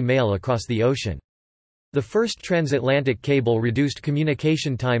to carry mail across the ocean. The first transatlantic cable reduced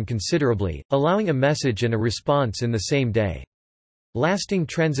communication time considerably, allowing a message and a response in the same day. Lasting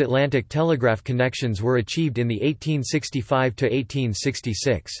transatlantic telegraph connections were achieved in the 1865 to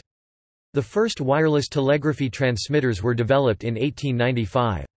 1866. The first wireless telegraphy transmitters were developed in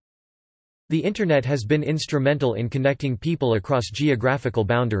 1895. The Internet has been instrumental in connecting people across geographical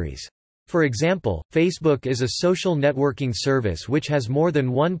boundaries. For example, Facebook is a social networking service which has more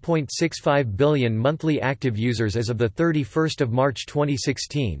than 1.65 billion monthly active users as of 31 March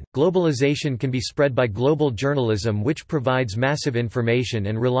 2016. Globalization can be spread by global journalism, which provides massive information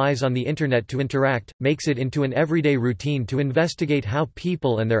and relies on the Internet to interact, makes it into an everyday routine to investigate how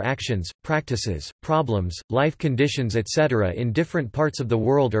people and their actions, practices, problems, life conditions etc. in different parts of the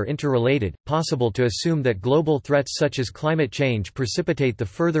world are interrelated. Possible to assume that global threats such as climate change precipitate the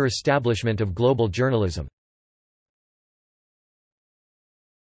further establishment of global journalism.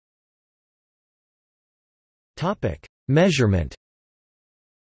 Measurement.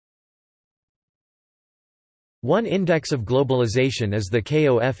 One index of globalization is the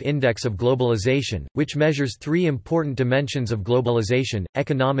KOF Index of Globalization, which measures three important dimensions of globalization: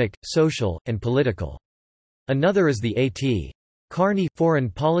 economic, social, and political. Another is the A.T. Kearney Foreign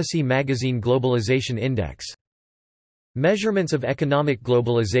Policy Magazine Globalization Index. Measurements of economic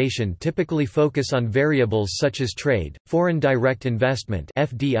globalization typically focus on variables such as trade, foreign direct investment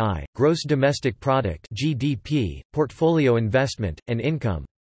 (FDI), gross domestic product (GDP), portfolio investment, and income.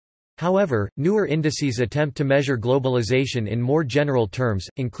 However, newer indices attempt to measure globalization in more general terms,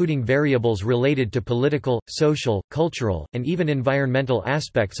 including variables related to political, social, cultural, and even environmental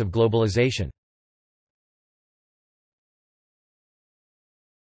aspects of globalization.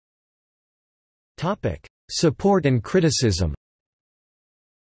 Topic: Support and criticism.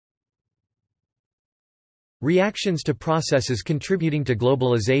 Reactions to processes contributing to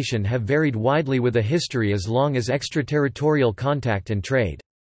globalization have varied widely with a history as long as extraterritorial contact and trade.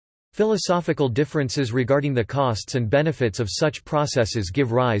 Philosophical differences regarding the costs and benefits of such processes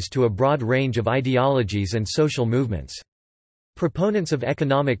give rise to a broad range of ideologies and social movements. Proponents of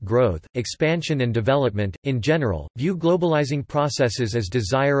economic growth, expansion and development, in general, view globalizing processes as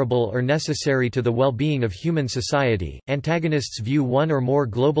desirable or necessary to the well-being of human society. Antagonists view one or more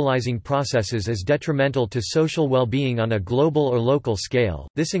globalizing processes as detrimental to social well-being on a global or local scale.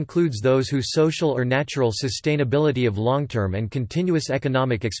 This includes those whose social or natural sustainability of long-term and continuous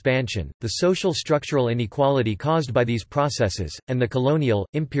economic expansion, the social structural inequality caused by these processes, and the colonial,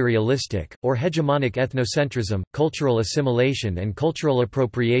 imperialistic, or hegemonic ethnocentrism, cultural assimilation and cultural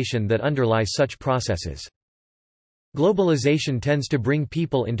appropriation that underlie such processes. Globalization tends to bring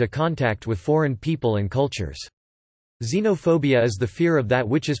people into contact with foreign people and cultures. Xenophobia is the fear of that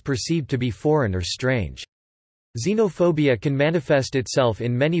which is perceived to be foreign or strange. Xenophobia can manifest itself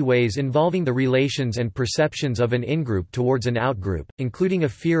in many ways involving the relations and perceptions of an in-group towards an out-group, including a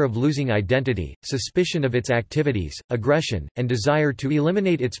fear of losing identity, suspicion of its activities, aggression, and desire to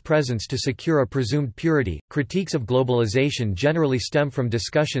eliminate its presence to secure a presumed purity. Critiques of globalization generally stem from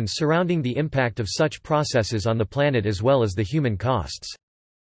discussions surrounding the impact of such processes on the planet as well as the human costs.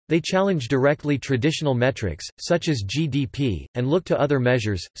 They challenge directly traditional metrics, such as GDP, and look to other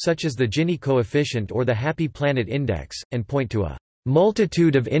measures, such as the Gini coefficient or the Happy Planet Index, and point to a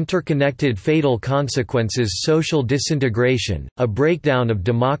multitude of interconnected fatal consequences: social disintegration, a breakdown of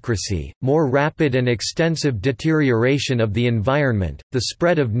democracy, more rapid and extensive deterioration of the environment, the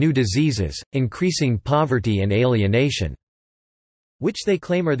spread of new diseases, increasing poverty and alienation, which they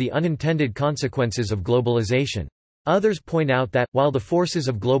claim are the unintended consequences of globalization. Others point out that, while the forces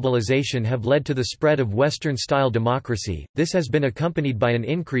of globalization have led to the spread of Western-style democracy, this has been accompanied by an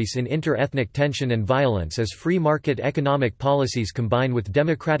increase in inter-ethnic tension and violence as free market economic policies combine with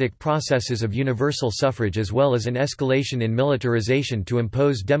democratic processes of universal suffrage, as well as an escalation in militarization to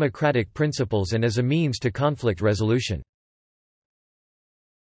impose democratic principles and as a means to conflict resolution.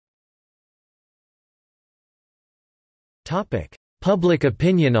 Public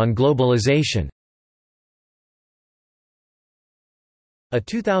opinion on globalization. A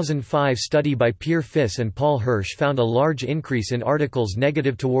 2005 study by Pierre Fils and Paul Hirsch found a large increase in articles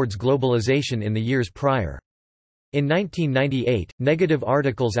negative towards globalization in the years prior. In 1998, negative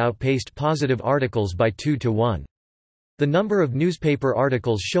articles outpaced positive articles by 2 to 1. The number of newspaper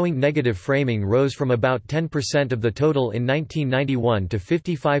articles showing negative framing rose from about 10% of the total in 1991 to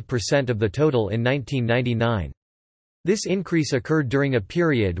 55% of the total in 1999. This increase occurred during a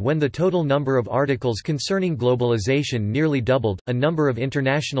period when the total number of articles concerning globalization nearly doubled. A number of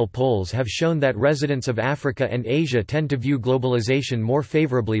international polls have shown that residents of Africa and Asia tend to view globalization more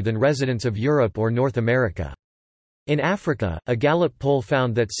favorably than residents of Europe or North America. In Africa, a Gallup poll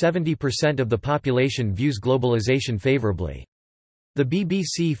found that 70% of the population views globalization favorably. The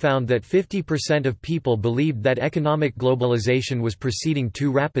BBC found that 50% of people believed that economic globalization was proceeding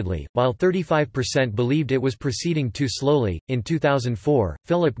too rapidly, while 35% believed it was proceeding too slowly. In 2004,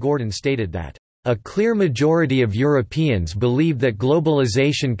 Philip Gordon stated that, "A clear majority of Europeans believe that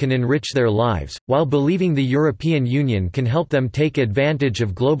globalization can enrich their lives, while believing the European Union can help them take advantage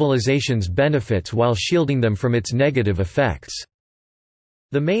of globalization's benefits while shielding them from its negative effects."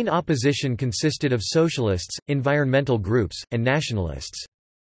 The main opposition consisted of socialists, environmental groups, and nationalists.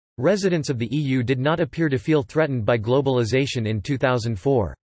 Residents of the EU did not appear to feel threatened by globalization in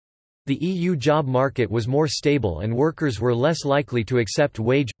 2004. The EU job market was more stable and workers were less likely to accept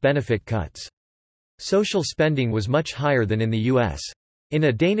wage-benefit cuts. Social spending was much higher than in the US. In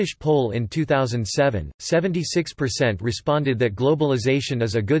a Danish poll in 2007, 76% responded that globalization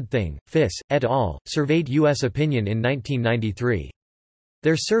is a good thing. Fiss, et al. Surveyed US opinion in 1993.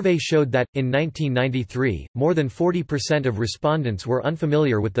 Their survey showed that, in 1993, more than 40% of respondents were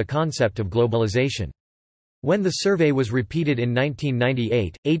unfamiliar with the concept of globalization. When the survey was repeated in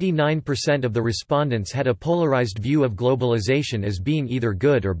 1998, 89% of the respondents had a polarized view of globalization as being either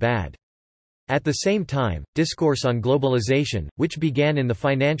good or bad. At the same time, discourse on globalization, which began in the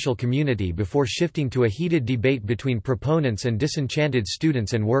financial community before shifting to a heated debate between proponents and disenchanted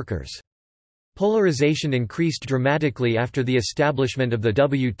students and workers. Polarization increased dramatically after the establishment of the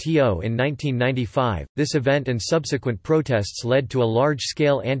WTO in 1995. This event and subsequent protests led to a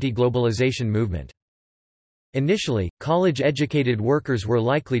large-scale anti-globalization movement. Initially, college-educated workers were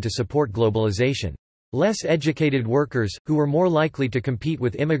likely to support globalization. Less educated workers, who were more likely to compete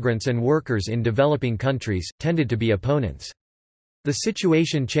with immigrants and workers in developing countries, tended to be opponents. The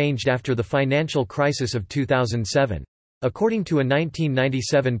situation changed after the financial crisis of 2007. According to a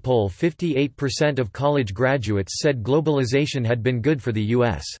 1997 poll, 58% of college graduates said globalization had been good for the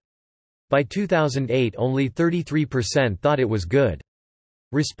U.S. By 2008, only 33% thought it was good.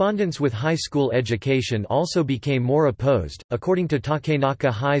 Respondents with high school education also became more opposed. According to Takenaka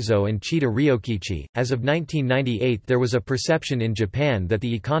Heizo and Chita Ryokichi, as of 1998 there was a perception in Japan that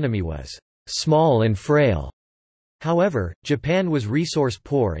the economy was small and frail. However, Japan was resource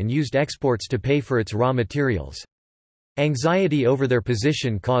poor and used exports to pay for its raw materials. Anxiety over their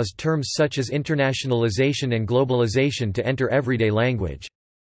position caused terms such as internationalization and globalization to enter everyday language.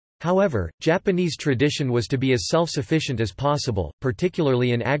 However, Japanese tradition was to be as self-sufficient as possible,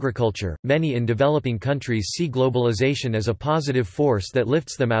 particularly in agriculture. Many in developing countries see globalization as a positive force that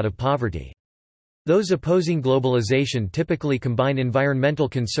lifts them out of poverty. Those opposing globalization typically combine environmental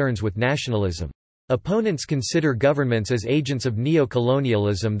concerns with nationalism. Opponents consider governments as agents of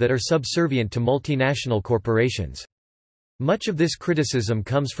neo-colonialism that are subservient to multinational corporations. Much of this criticism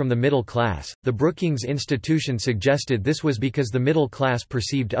comes from the middle class. The Brookings Institution suggested this was because the middle class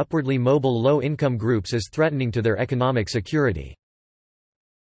perceived upwardly mobile low-income groups as threatening to their economic security.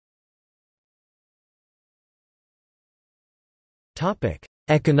 Topic: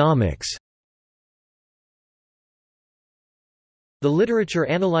 Economics. The literature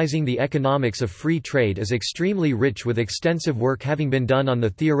analyzing the economics of free trade is extremely rich, with extensive work having been done on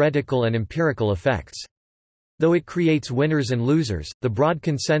the theoretical and empirical effects. Though it creates winners and losers, the broad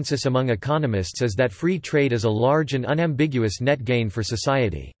consensus among economists is that free trade is a large and unambiguous net gain for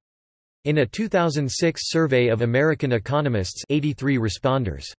society. In a 2006 survey of American economists, 83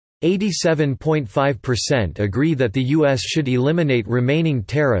 responders, 87.5% agree that the U.S. should eliminate remaining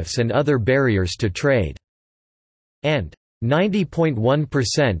tariffs and other barriers to trade, and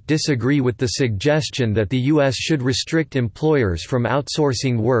 90.1% disagree with the suggestion that the U.S. should restrict employers from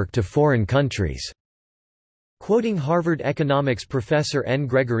outsourcing work to foreign countries. Quoting Harvard economics professor N.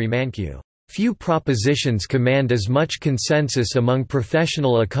 Gregory Mankiw, "Few propositions command as much consensus among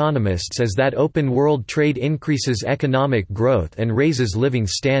professional economists as that open world trade increases economic growth and raises living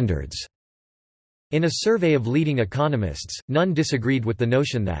standards." In a survey of leading economists, none disagreed with the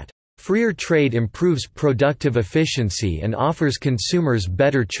notion that freer trade improves productive efficiency and offers consumers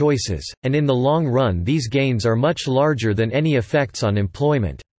better choices, and in the long run these gains are much larger than any effects on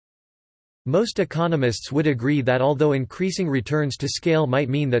employment. Most economists would agree that although increasing returns to scale might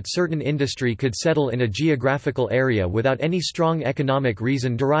mean that certain industry could settle in a geographical area without any strong economic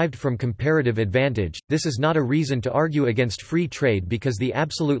reason derived from comparative advantage, this is not a reason to argue against free trade, because the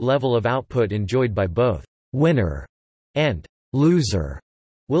absolute level of output enjoyed by both winner and loser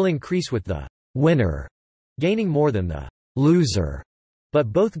will increase, with the winner gaining more than the loser,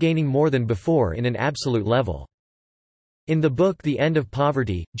 but both gaining more than before in an absolute level. In the book The End of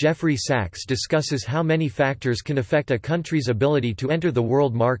Poverty, Jeffrey Sachs discusses how many factors can affect a country's ability to enter the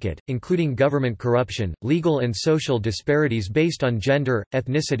world market, including government corruption, legal and social disparities based on gender,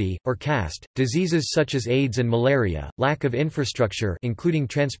 ethnicity, or caste, diseases such as AIDS and malaria, lack of infrastructure including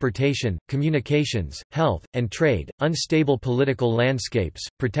transportation, communications, health, and trade, unstable political landscapes,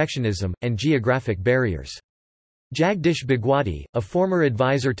 protectionism, and geographic barriers. Jagdish Bhagwati, a former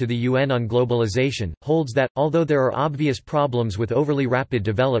advisor to the UN on globalization, holds that, although there are obvious problems with overly rapid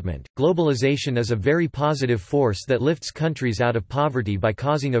development, globalization is a very positive force that lifts countries out of poverty by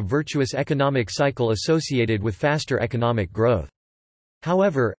causing a virtuous economic cycle associated with faster economic growth.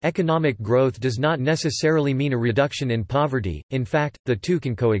 However, economic growth does not necessarily mean a reduction in poverty, in fact, the two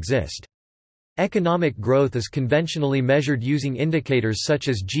can coexist. Economic growth is conventionally measured using indicators such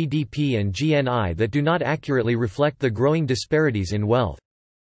as GDP and GNI that do not accurately reflect the growing disparities in wealth.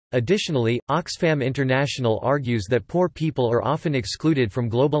 Additionally, Oxfam International argues that poor people are often excluded from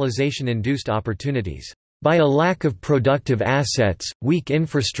globalization-induced opportunities by a lack of productive assets, weak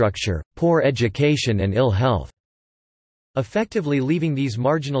infrastructure, poor education and ill health, effectively leaving these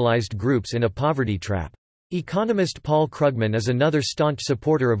marginalized groups in a poverty trap. Economist Paul Krugman is another staunch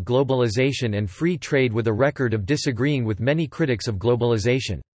supporter of globalization and free trade with a record of disagreeing with many critics of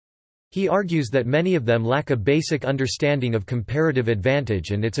globalization. He argues that many of them lack a basic understanding of comparative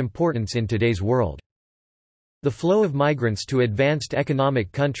advantage and its importance in today's world. The flow of migrants to advanced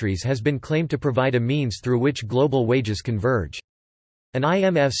economic countries has been claimed to provide a means through which global wages converge. An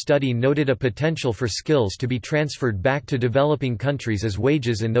IMF study noted a potential for skills to be transferred back to developing countries as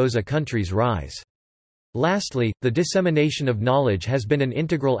wages in those countries rise. Lastly, the dissemination of knowledge has been an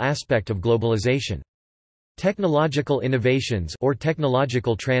integral aspect of globalization. Technological innovations or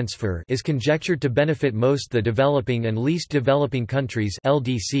technological transfer is conjectured to benefit most the developing and least developing countries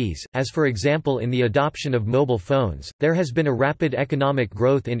 (LDCs), as for example in the adoption of mobile phones. There has been a rapid economic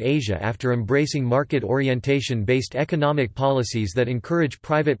growth in Asia after embracing market orientation-based economic policies that encourage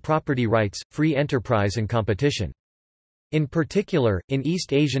private property rights, free enterprise and competition. In particular, in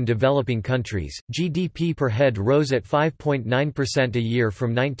East Asian developing countries, GDP per head rose at 5.9% a year from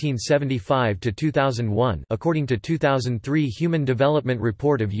 1975 to 2001, according to 2003 Human Development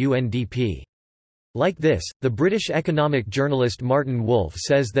Report of UNDP. Like this, the British economic journalist Martin Wolf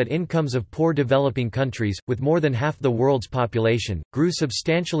says that incomes of poor developing countries, with more than half the world's population, grew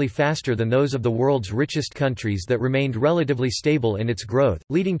substantially faster than those of the world's richest countries that remained relatively stable in its growth,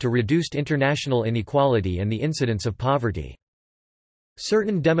 leading to reduced international inequality and the incidence of poverty.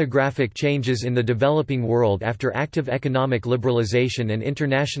 Certain demographic changes in the developing world after active economic liberalization and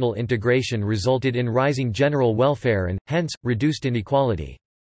international integration resulted in rising general welfare and, hence, reduced inequality.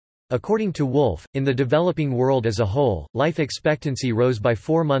 According to Wolf, in the developing world as a whole, life expectancy rose by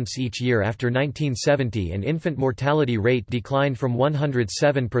 4 months each year after 1970 and infant mortality rate declined from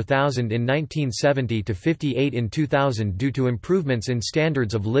 107 per thousand in 1970 to 58 in 2000 due to improvements in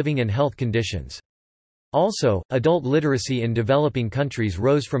standards of living and health conditions. Also, adult literacy in developing countries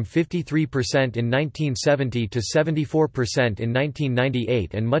rose from 53% in 1970 to 74% in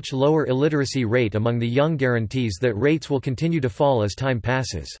 1998 and much lower illiteracy rate among the young guarantees that rates will continue to fall as time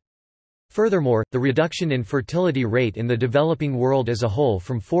passes. Furthermore, the reduction in fertility rate in the developing world as a whole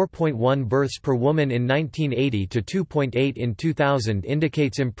from 4.1 births per woman in 1980 to 2.8 in 2000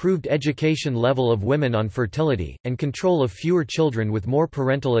 indicates improved education level of women on fertility, and control of fewer children with more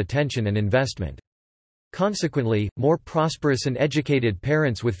parental attention and investment. Consequently, more prosperous and educated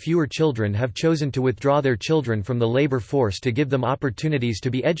parents with fewer children have chosen to withdraw their children from the labor force to give them opportunities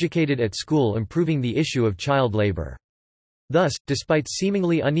to be educated at school, improving the issue of child labor. Thus, despite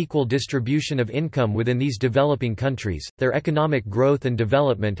seemingly unequal distribution of income within these developing countries, their economic growth and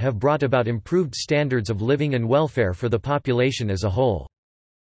development have brought about improved standards of living and welfare for the population as a whole.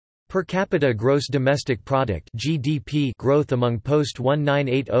 Per capita gross domestic product (GDP) growth among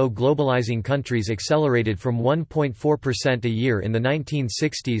post-1980 globalizing countries accelerated from 1.4% a year in the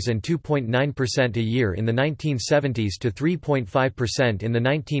 1960s and 2.9% a year in the 1970s to 3.5% in the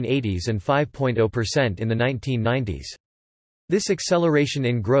 1980s and 5.0% in the 1990s. This acceleration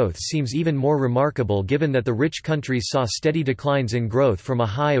in growth seems even more remarkable given that the rich countries saw steady declines in growth from a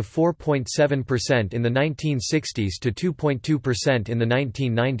high of 4.7% in the 1960s to 2.2% in the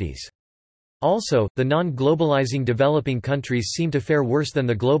 1990s. Also, the non-globalizing developing countries seem to fare worse than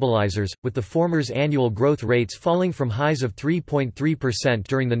the globalizers, with the former's annual growth rates falling from highs of 3.3%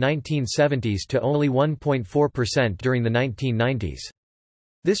 during the 1970s to only 1.4% during the 1990s.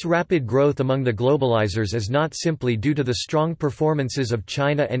 This rapid growth among the globalizers is not simply due to the strong performances of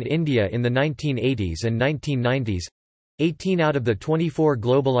China and India in the 1980s and 1990s. 18 out of the 24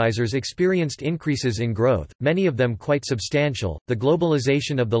 globalizers experienced increases in growth, many of them quite substantial. The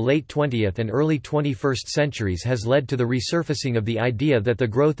globalization of the late 20th and early 21st centuries has led to the resurfacing of the idea that the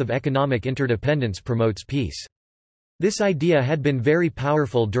growth of economic interdependence promotes peace. This idea had been very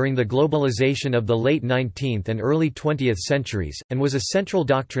powerful during the globalization of the late 19th and early 20th centuries, and was a central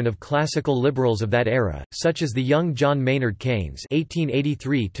doctrine of classical liberals of that era, such as the young John Maynard Keynes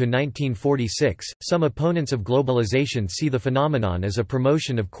 (1883–1946). Some opponents of globalization see the phenomenon as a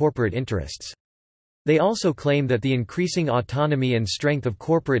promotion of corporate interests. They also claim that the increasing autonomy and strength of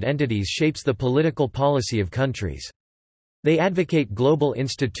corporate entities shapes the political policy of countries. They advocate global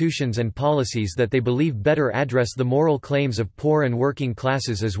institutions and policies that they believe better address the moral claims of poor and working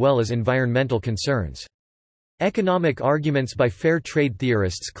classes as well as environmental concerns. Economic arguments by fair trade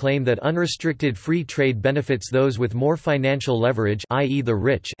theorists claim that unrestricted free trade benefits those with more financial leverage, i.e. the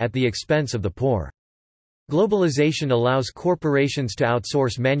rich, at the expense of the poor. Globalization allows corporations to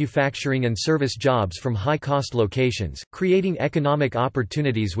outsource manufacturing and service jobs from high-cost locations, creating economic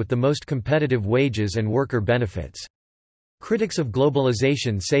opportunities with the most competitive wages and worker benefits. Critics of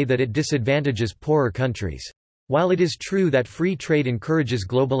globalization say that it disadvantages poorer countries. While it is true that free trade encourages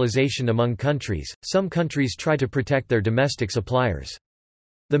globalization among countries, some countries try to protect their domestic suppliers.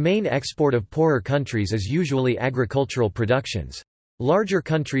 The main export of poorer countries is usually agricultural productions. Larger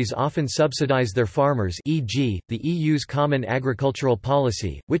countries often subsidize their farmers, e.g., the EU's Common Agricultural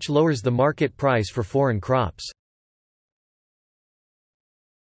Policy, which lowers the market price for foreign crops.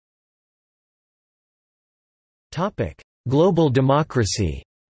 Global democracy.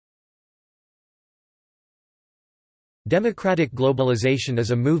 Democratic globalization is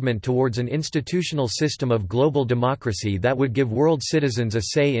a movement towards an institutional system of global democracy that would give world citizens a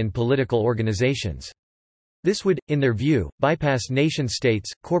say in political organizations. This would, in their view, bypass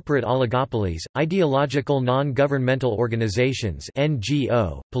nation-states, corporate oligopolies, ideological non-governmental organizations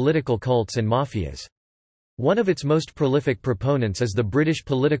 (NGO), political cults and mafias. One of its most prolific proponents is the British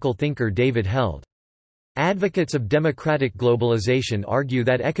political thinker David Held. Advocates of democratic globalization argue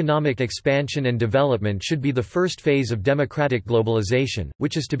that economic expansion and development should be the first phase of democratic globalization,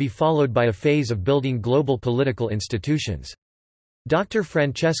 which is to be followed by a phase of building global political institutions. Dr.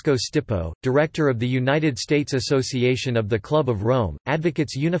 Francesco Stippo, director of the United States Association of the Club of Rome,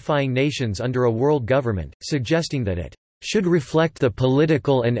 advocates unifying nations under a world government, suggesting that it should reflect the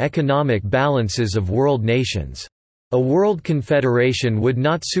political and economic balances of world nations. A world confederation would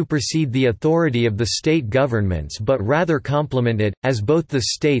not supersede the authority of the state governments but rather complement it, as both the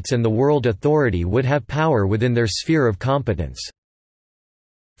states and the world authority would have power within their sphere of competence.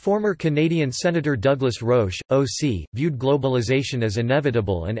 Former Canadian Senator Douglas Roche, OC, viewed globalization as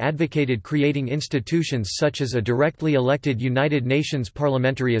inevitable and advocated creating institutions such as a directly elected United Nations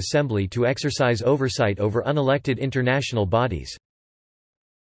Parliamentary Assembly to exercise oversight over unelected international bodies.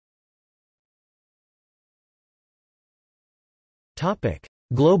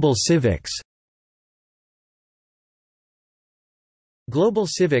 Global civics. Global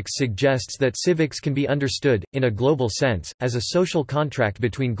civics suggests that civics can be understood, in a global sense, as a social contract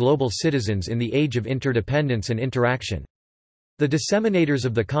between global citizens in the age of interdependence and interaction. The disseminators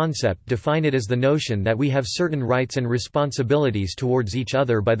of the concept define it as the notion that we have certain rights and responsibilities towards each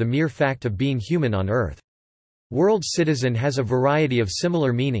other by the mere fact of being human on Earth. World citizen has a variety of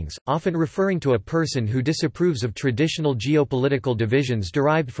similar meanings, often referring to a person who disapproves of traditional geopolitical divisions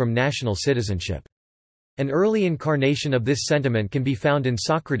derived from national citizenship. An early incarnation of this sentiment can be found in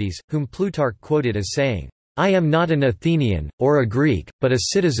Socrates, whom Plutarch quoted as saying, "I am not an Athenian, or a Greek, but a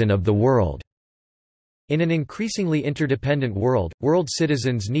citizen of the world." In an increasingly interdependent world, world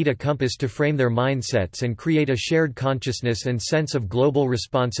citizens need a compass to frame their mindsets and create a shared consciousness and sense of global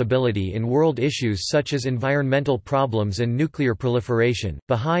responsibility in world issues such as environmental problems and nuclear proliferation.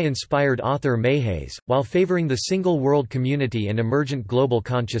 Bahá'í-inspired author Mayhays, while favoring the single world community and emergent global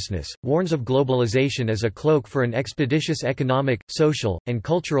consciousness, warns of globalization as a cloak for an expeditious economic, social, and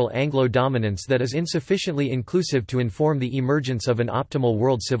cultural Anglo-dominance that is insufficiently inclusive to inform the emergence of an optimal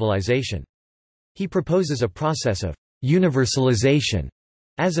world civilization. He proposes a process of universalization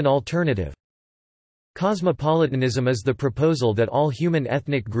as an alternative. Cosmopolitanism is the proposal that all human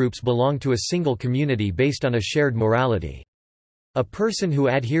ethnic groups belong to a single community based on a shared morality. A person who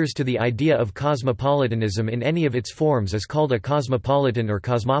adheres to the idea of cosmopolitanism in any of its forms is called a cosmopolitan or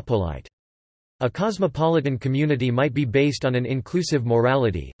cosmopolite. A cosmopolitan community might be based on an inclusive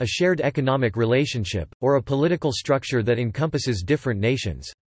morality, a shared economic relationship, or a political structure that encompasses different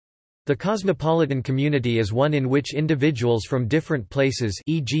nations. The cosmopolitan community is one in which individuals from different places,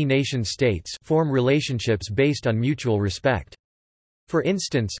 e.g. nation-states, form relationships based on mutual respect. For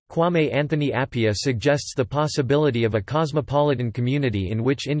instance, Kwame Anthony Appiah suggests the possibility of a cosmopolitan community in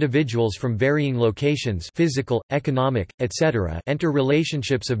which individuals from varying locations physical, economic, etc. enter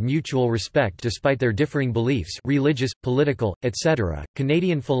relationships of mutual respect despite their differing beliefs religious, political, etc.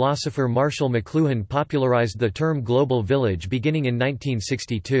 Canadian philosopher Marshall McLuhan popularized the term global village beginning in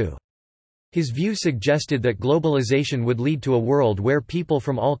 1962. His view suggested that globalization would lead to a world where people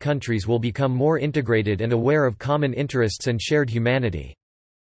from all countries will become more integrated and aware of common interests and shared humanity.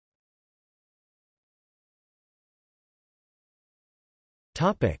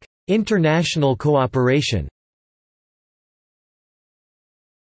 International cooperation.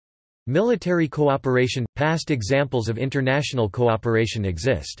 Military cooperation – past examples of international cooperation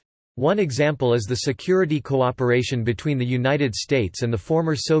exist. One example is the security cooperation between the United States and the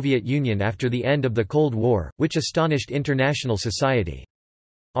former Soviet Union after the end of the Cold War, which astonished international society.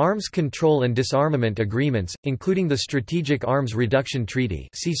 Arms control and disarmament agreements, including the Strategic Arms Reduction Treaty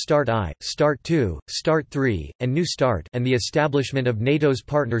see START I, START II, START III, and New START and the establishment of NATO's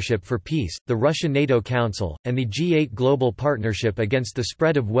Partnership for Peace, the Russia-NATO Council, and the G8 Global Partnership Against the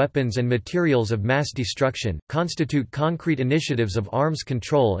Spread of Weapons and Materials of Mass Destruction, constitute concrete initiatives of arms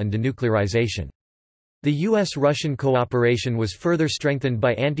control and denuclearization. The U.S.-Russian cooperation was further strengthened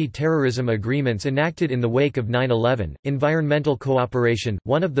by anti-terrorism agreements enacted in the wake of 9/11. Environmental cooperation –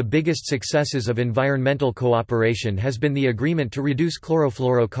 one of the biggest successes of environmental cooperation has been the agreement to reduce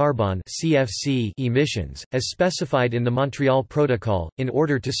chlorofluorocarbon (CFC) emissions, as specified in the Montreal Protocol, in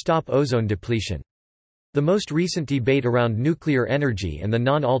order to stop ozone depletion. The most recent debate around nuclear energy and the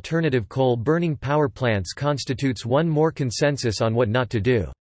non-alternative coal-burning power plants constitutes one more consensus on what not to do.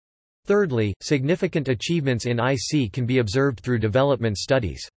 Thirdly, significant achievements in IC can be observed through development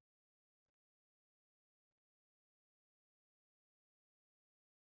studies.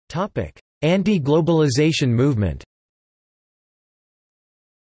 Anti-globalization movement.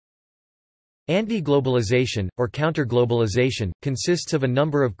 Anti-globalization, or counter-globalization, consists of a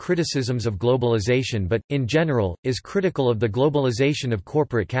number of criticisms of globalization but, in general, is critical of the globalization of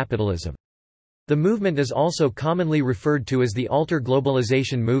corporate capitalism. The movement is also commonly referred to as the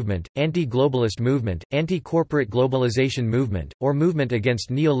alter-globalization movement, anti-globalist movement, anti-corporate globalization movement, or movement against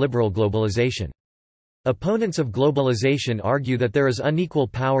neoliberal globalization. Opponents of globalization argue that there is unequal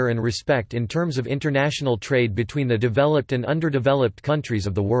power and respect in terms of international trade between the developed and underdeveloped countries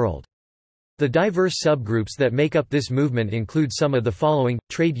of the world. The diverse subgroups that make up this movement include some of the following: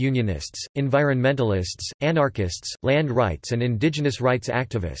 trade unionists, environmentalists, anarchists, land rights and indigenous rights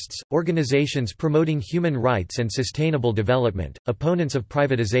activists, organizations promoting human rights and sustainable development, opponents of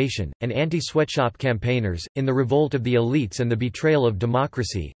privatization, and anti-sweatshop campaigners. In The Revolt of the Elites and the Betrayal of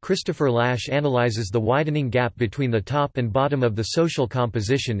Democracy, Christopher Lasch analyzes the widening gap between the top and bottom of the social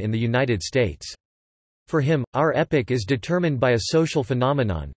composition in the United States. For him, our epoch is determined by a social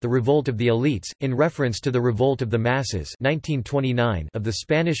phenomenon, the revolt of the elites, in reference to the revolt of the masses 1929 of the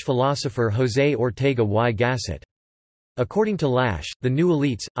Spanish philosopher José Ortega y Gasset. According to Lasch, the new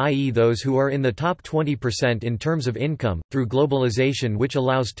elites, i.e. those who are in the top 20% in terms of income, through globalization which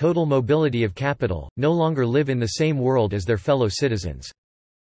allows total mobility of capital, no longer live in the same world as their fellow citizens.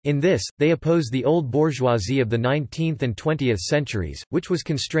 In this, they oppose the old bourgeoisie of the 19th and 20th centuries, which was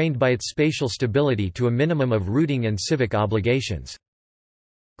constrained by its spatial stability to a minimum of rooting and civic obligations.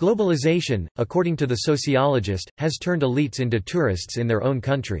 Globalization, according to the sociologist, has turned elites into tourists in their own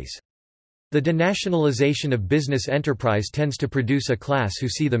countries. The denationalization of business enterprise tends to produce a class who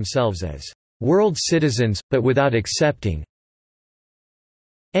see themselves as world citizens, but without accepting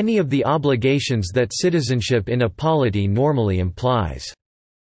any of the obligations that citizenship in a polity normally implies.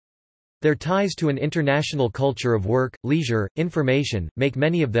 Their ties to an international culture of work, leisure, information, make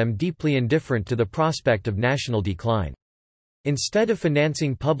many of them deeply indifferent to the prospect of national decline. Instead of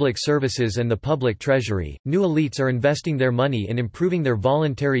financing public services and the public treasury, new elites are investing their money in improving their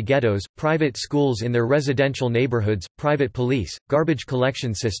voluntary ghettos, private schools in their residential neighborhoods, private police, garbage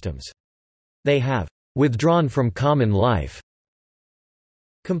collection systems. They have withdrawn from common life.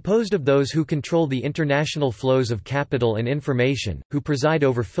 Composed of those who control the international flows of capital and information, who preside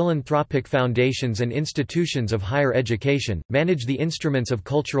over philanthropic foundations and institutions of higher education, manage the instruments of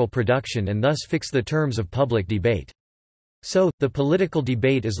cultural production and thus fix the terms of public debate. So, the political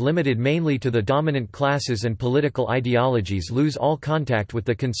debate is limited mainly to the dominant classes and political ideologies lose all contact with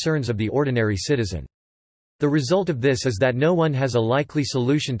the concerns of the ordinary citizen. The result of this is that no one has a likely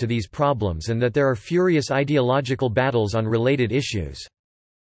solution to these problems and that there are furious ideological battles on related issues.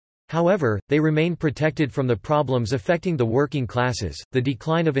 However, they remain protected from the problems affecting the working classes, the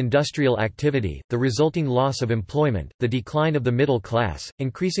decline of industrial activity, the resulting loss of employment, the decline of the middle class,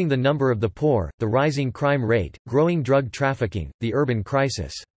 increasing the number of the poor, the rising crime rate, growing drug trafficking, the urban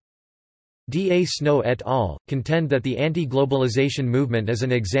crisis. D. A. Snow et al. Contend that the anti-globalization movement is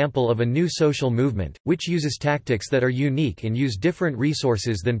an example of a new social movement, which uses tactics that are unique and use different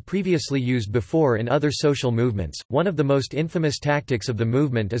resources than previously used before in other social movements. One of the most infamous tactics of the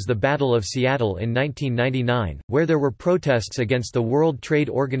movement is the Battle of Seattle in 1999, where there were protests against the World Trade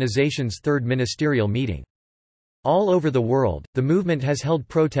Organization's third ministerial meeting. All over the world, the movement has held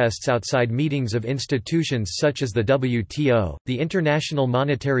protests outside meetings of institutions such as the WTO, the International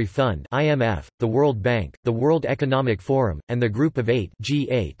Monetary Fund (IMF), the World Bank, the World Economic Forum, and the Group of Eight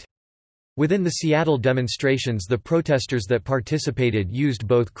 (G8). Within the Seattle demonstrations, the protesters that participated used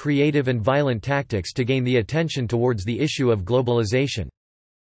both creative and violent tactics to gain the attention towards the issue of globalization.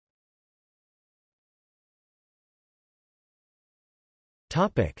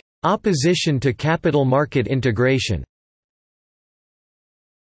 Topic: Opposition to capital market integration.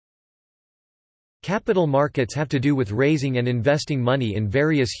 Capital markets have to do with raising and investing money in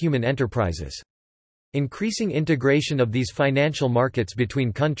various human enterprises. Increasing integration of these financial markets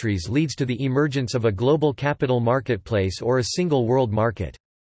between countries leads to the emergence of a global capital marketplace or a single world market.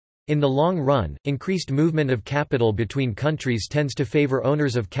 In the long run, increased movement of capital between countries tends to favor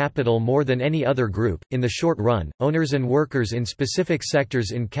owners of capital more than any other group. In the short run, owners and workers in specific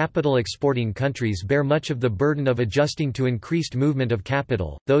sectors in capital exporting countries bear much of the burden of adjusting to increased movement of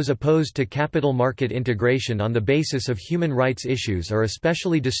capital. Those opposed to capital market integration on the basis of human rights issues are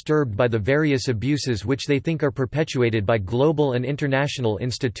especially disturbed by the various abuses which they think are perpetuated by global and international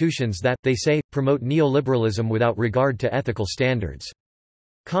institutions that, they say, promote neoliberalism without regard to ethical standards.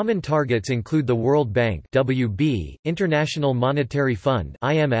 Common targets include the World Bank (WB), International Monetary Fund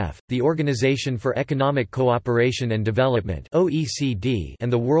 (IMF), the Organization for Economic Cooperation and Development (OECD),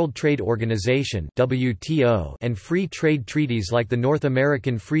 and the World Trade Organization (WTO), and free trade treaties like the North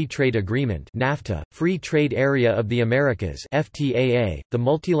American Free Trade Agreement (NAFTA), Free Trade Area of the Americas (FTAA), the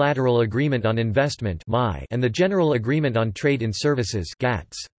Multilateral Agreement on Investment (MI), and the General Agreement on Trade in Services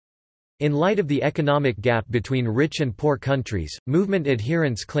 (GATS). In light of the economic gap between rich and poor countries, movement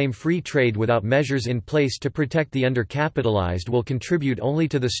adherents claim free trade without measures in place to protect the undercapitalized will contribute only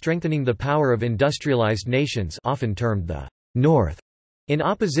to the strengthening the power of industrialized nations, often termed the North, in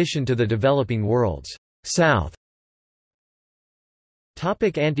opposition to the developing world's South.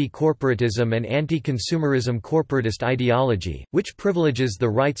 Anti-corporatism and anti-consumerism. Corporatist ideology, which privileges the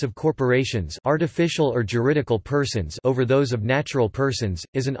rights of corporations, artificial or juridical persons, over those of natural persons,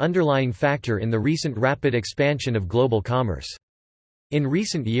 is an underlying factor in the recent rapid expansion of global commerce. In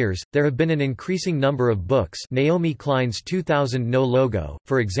recent years, there have been an increasing number of books, Naomi Klein's 2000 No Logo,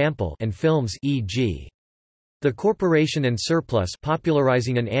 for example, and films, e.g. The Corporation and Surplus,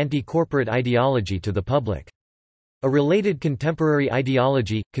 popularizing an anti-corporate ideology to the public. A related contemporary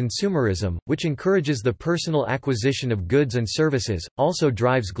ideology, consumerism, which encourages the personal acquisition of goods and services, also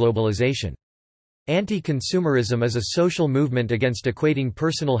drives globalization. Anti-consumerism is a social movement against equating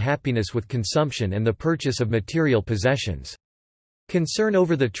personal happiness with consumption and the purchase of material possessions. Concern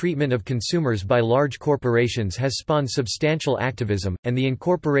over the treatment of consumers by large corporations has spawned substantial activism, and the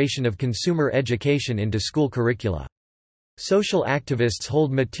incorporation of consumer education into school curricula. Social activists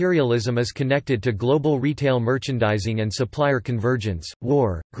hold materialism is connected to global retail merchandising and supplier convergence,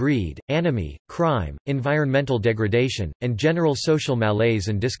 war, greed, anomie, crime, environmental degradation, and general social malaise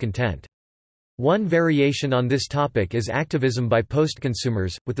and discontent. One variation on this topic is activism by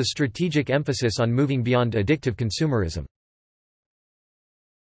post-consumers, with the strategic emphasis on moving beyond addictive consumerism.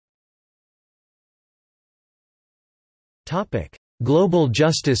 Global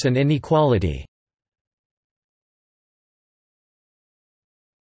justice and inequality.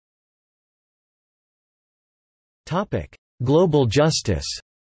 Global justice.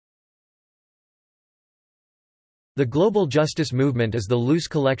 The global justice movement is the loose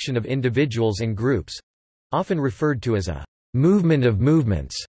collection of individuals and groups—often referred to as a movement of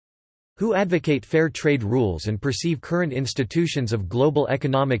movements— who advocate fair trade rules and perceive current institutions of global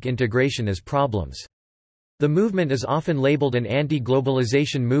economic integration as problems. The movement is often labeled an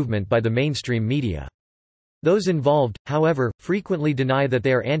anti-globalization movement by the mainstream media. Those involved, however, frequently deny that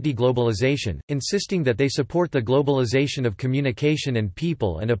they are anti-globalization, insisting that they support the globalization of communication and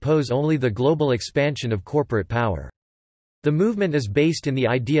people and oppose only the global expansion of corporate power. The movement is based in the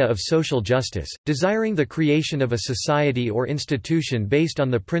idea of social justice, desiring the creation of a society or institution based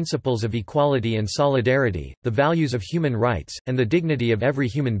on the principles of equality and solidarity, the values of human rights, and the dignity of every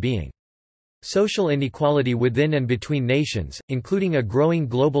human being. Social inequality within and between nations, including a growing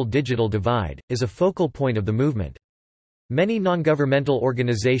global digital divide, is a focal point of the movement. Many non-governmental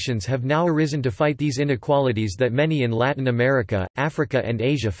organizations have now arisen to fight these inequalities that many in Latin America, Africa and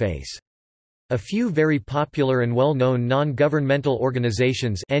Asia face. A few very popular and well-known non-governmental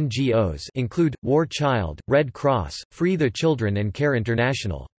organizations (NGOs) include War Child, Red Cross, Free the Children and Care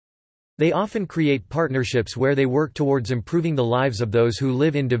International. They often create partnerships where they work towards improving the lives of those who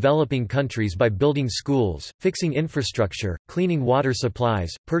live in developing countries by building schools, fixing infrastructure, cleaning water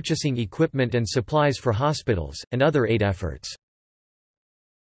supplies, purchasing equipment and supplies for hospitals, and other aid efforts.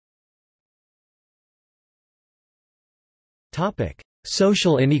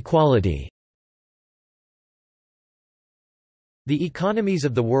 Social inequality. The economies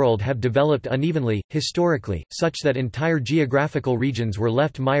of the world have developed unevenly, historically, such that entire geographical regions were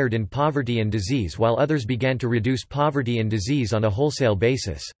left mired in poverty and disease while others began to reduce poverty and disease on a wholesale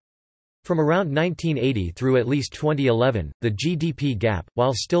basis. From around 1980 through at least 2011, the GDP gap,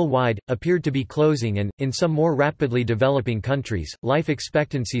 while still wide, appeared to be closing and, in some more rapidly developing countries, life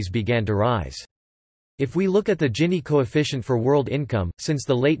expectancies began to rise. If we look at the Gini coefficient for world income, since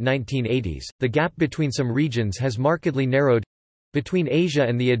the late 1980s, the gap between some regions has markedly narrowed, between Asia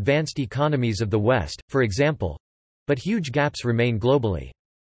and the advanced economies of the West, for example, but huge gaps remain globally.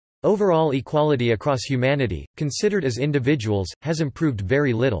 Overall equality across humanity, considered as individuals, has improved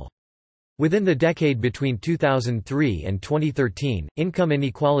very little. Within the decade between 2003 and 2013, income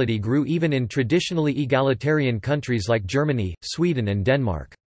inequality grew even in traditionally egalitarian countries like Germany, Sweden and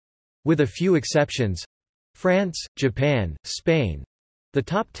Denmark. With a few exceptions—France, Japan, Spain, the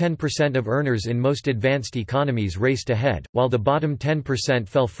top 10% of earners in most advanced economies raced ahead, while the bottom 10%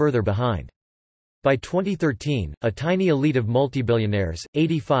 fell further behind. By 2013, a tiny elite of multibillionaires,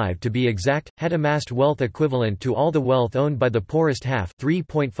 85 to be exact, had amassed wealth equivalent to all the wealth owned by the poorest half,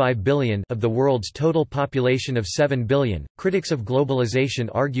 3.5 billion, of the world's total population of 7 billion. Critics of globalization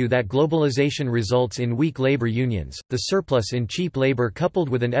argue that globalization results in weak labor unions. The surplus in cheap labor coupled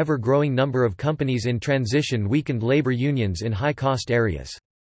with an ever-growing number of companies in transition weakened labor unions in high-cost areas.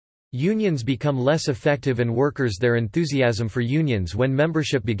 Unions become less effective and workers their enthusiasm for unions when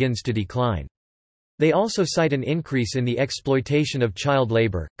membership begins to decline. They also cite an increase in the exploitation of child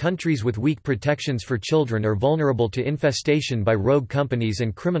labor. Countries with weak protections for children are vulnerable to infestation by rogue companies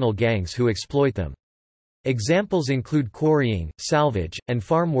and criminal gangs who exploit them. Examples include quarrying, salvage, and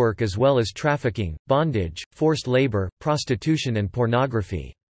farm work as well as trafficking, bondage, forced labor, prostitution and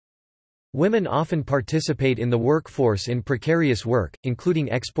pornography. Women often participate in the workforce in precarious work,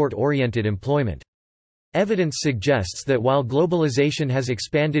 including export-oriented employment. Evidence suggests that while globalization has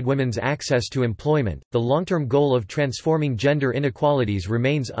expanded women's access to employment, the long-term goal of transforming gender inequalities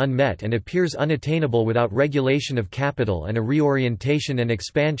remains unmet and appears unattainable without regulation of capital and a reorientation and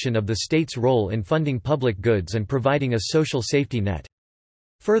expansion of the state's role in funding public goods and providing a social safety net.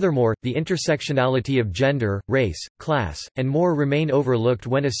 Furthermore, the intersectionality of gender, race, class, and more remain overlooked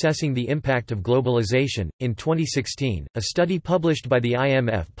when assessing the impact of globalization. In 2016, a study published by the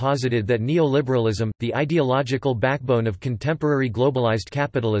IMF posited that neoliberalism, the ideological backbone of contemporary globalized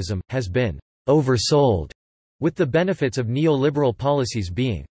capitalism, has been oversold, with the benefits of neoliberal policies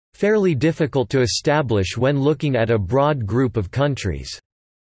being fairly difficult to establish when looking at a broad group of countries.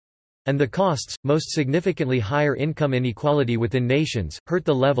 And the costs, most significantly higher income inequality within nations, hurt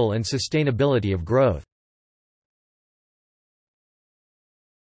the level and sustainability of growth.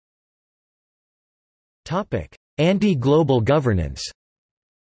 Anti-global governance.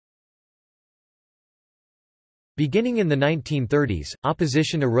 Beginning in the 1930s,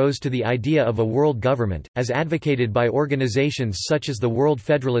 opposition arose to the idea of a world government, as advocated by organizations such as the World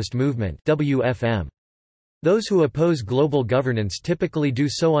Federalist Movement (WFM). Those who oppose global governance typically do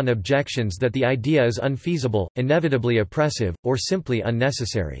so on objections that the idea is unfeasible, inevitably oppressive, or simply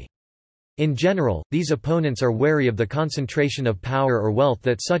unnecessary. In general, these opponents are wary of the concentration of power or wealth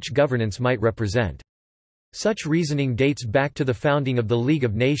that such governance might represent. Such reasoning dates back to the founding of the League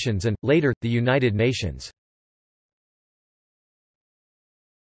of Nations and, later, the United Nations.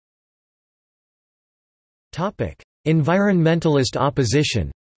 Environmentalist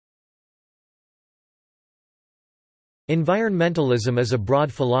opposition. Environmentalism is a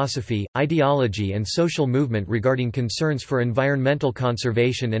broad philosophy, ideology and social movement regarding concerns for environmental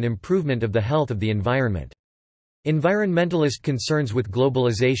conservation and improvement of the health of the environment. Environmentalist concerns with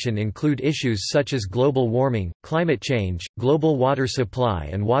globalization include issues such as global warming, climate change, global water supply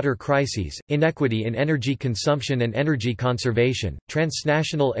and water crises, inequity in energy consumption and energy conservation,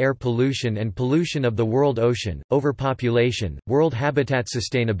 transnational air pollution and pollution of the world ocean, overpopulation, world habitat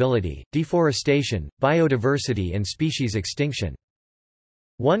sustainability, deforestation, biodiversity and species extinction.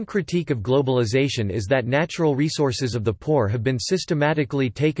 One critique of globalization is that natural resources of the poor have been systematically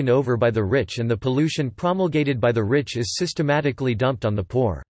taken over by the rich and the pollution promulgated by the rich is systematically dumped on the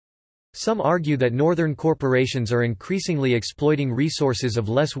poor. Some argue that northern corporations are increasingly exploiting resources of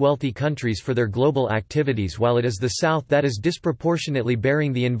less wealthy countries for their global activities, while it is the South that is disproportionately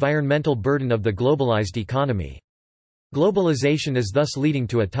bearing the environmental burden of the globalized economy. Globalization is thus leading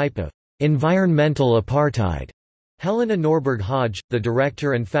to a type of environmental apartheid. Helena Norberg Hodge, the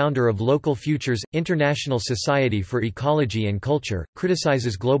director and founder of Local Futures, International Society for Ecology and Culture,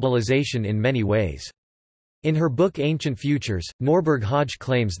 criticizes globalization in many ways. In her book Ancient Futures, Norberg Hodge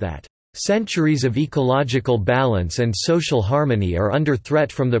claims that, "...centuries of ecological balance and social harmony are under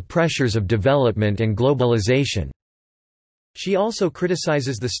threat from the pressures of development and globalization." She also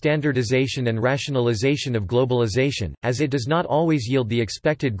criticizes the standardization and rationalization of globalization, as it does not always yield the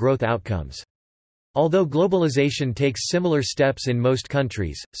expected growth outcomes. Although globalization takes similar steps in most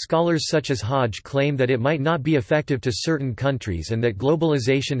countries, scholars such as Hodge claim that it might not be effective to certain countries and that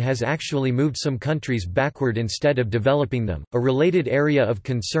globalization has actually moved some countries backward instead of developing them. A related area of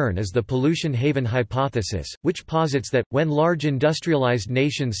concern is the pollution haven hypothesis, which posits that, when large industrialized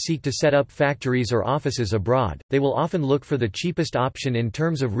nations seek to set up factories or offices abroad, they will often look for the cheapest option in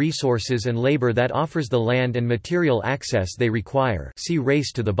terms of resources and labor that offers the land and material access they require. See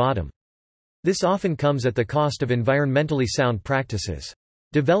Race to the Bottom. This often comes at the cost of environmentally sound practices.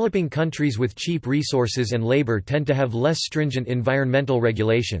 Developing countries with cheap resources and labor tend to have less stringent environmental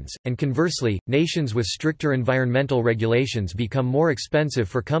regulations, and conversely, nations with stricter environmental regulations become more expensive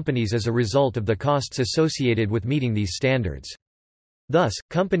for companies as a result of the costs associated with meeting these standards. Thus,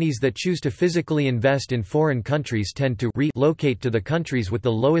 companies that choose to physically invest in foreign countries tend to relocate to the countries with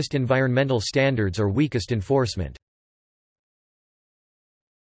the lowest environmental standards or weakest enforcement.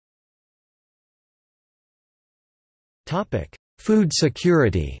 Food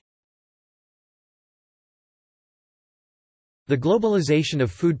security. The globalization of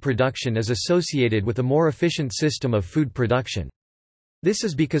food production is associated with a more efficient system of food production. This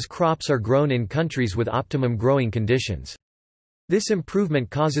is because crops are grown in countries with optimum growing conditions. This improvement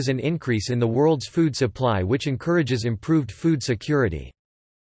causes an increase in the world's food supply, which encourages improved food security.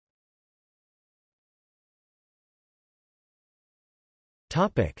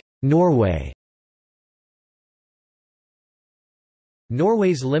 Norway.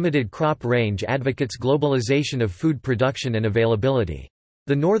 Norway's limited crop range advocates globalization of food production and availability.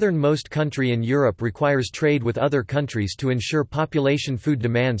 The northernmost country in Europe requires trade with other countries to ensure population food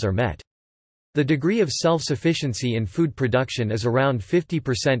demands are met. The degree of self-sufficiency in food production is around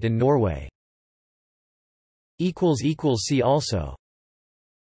 50% in Norway. See also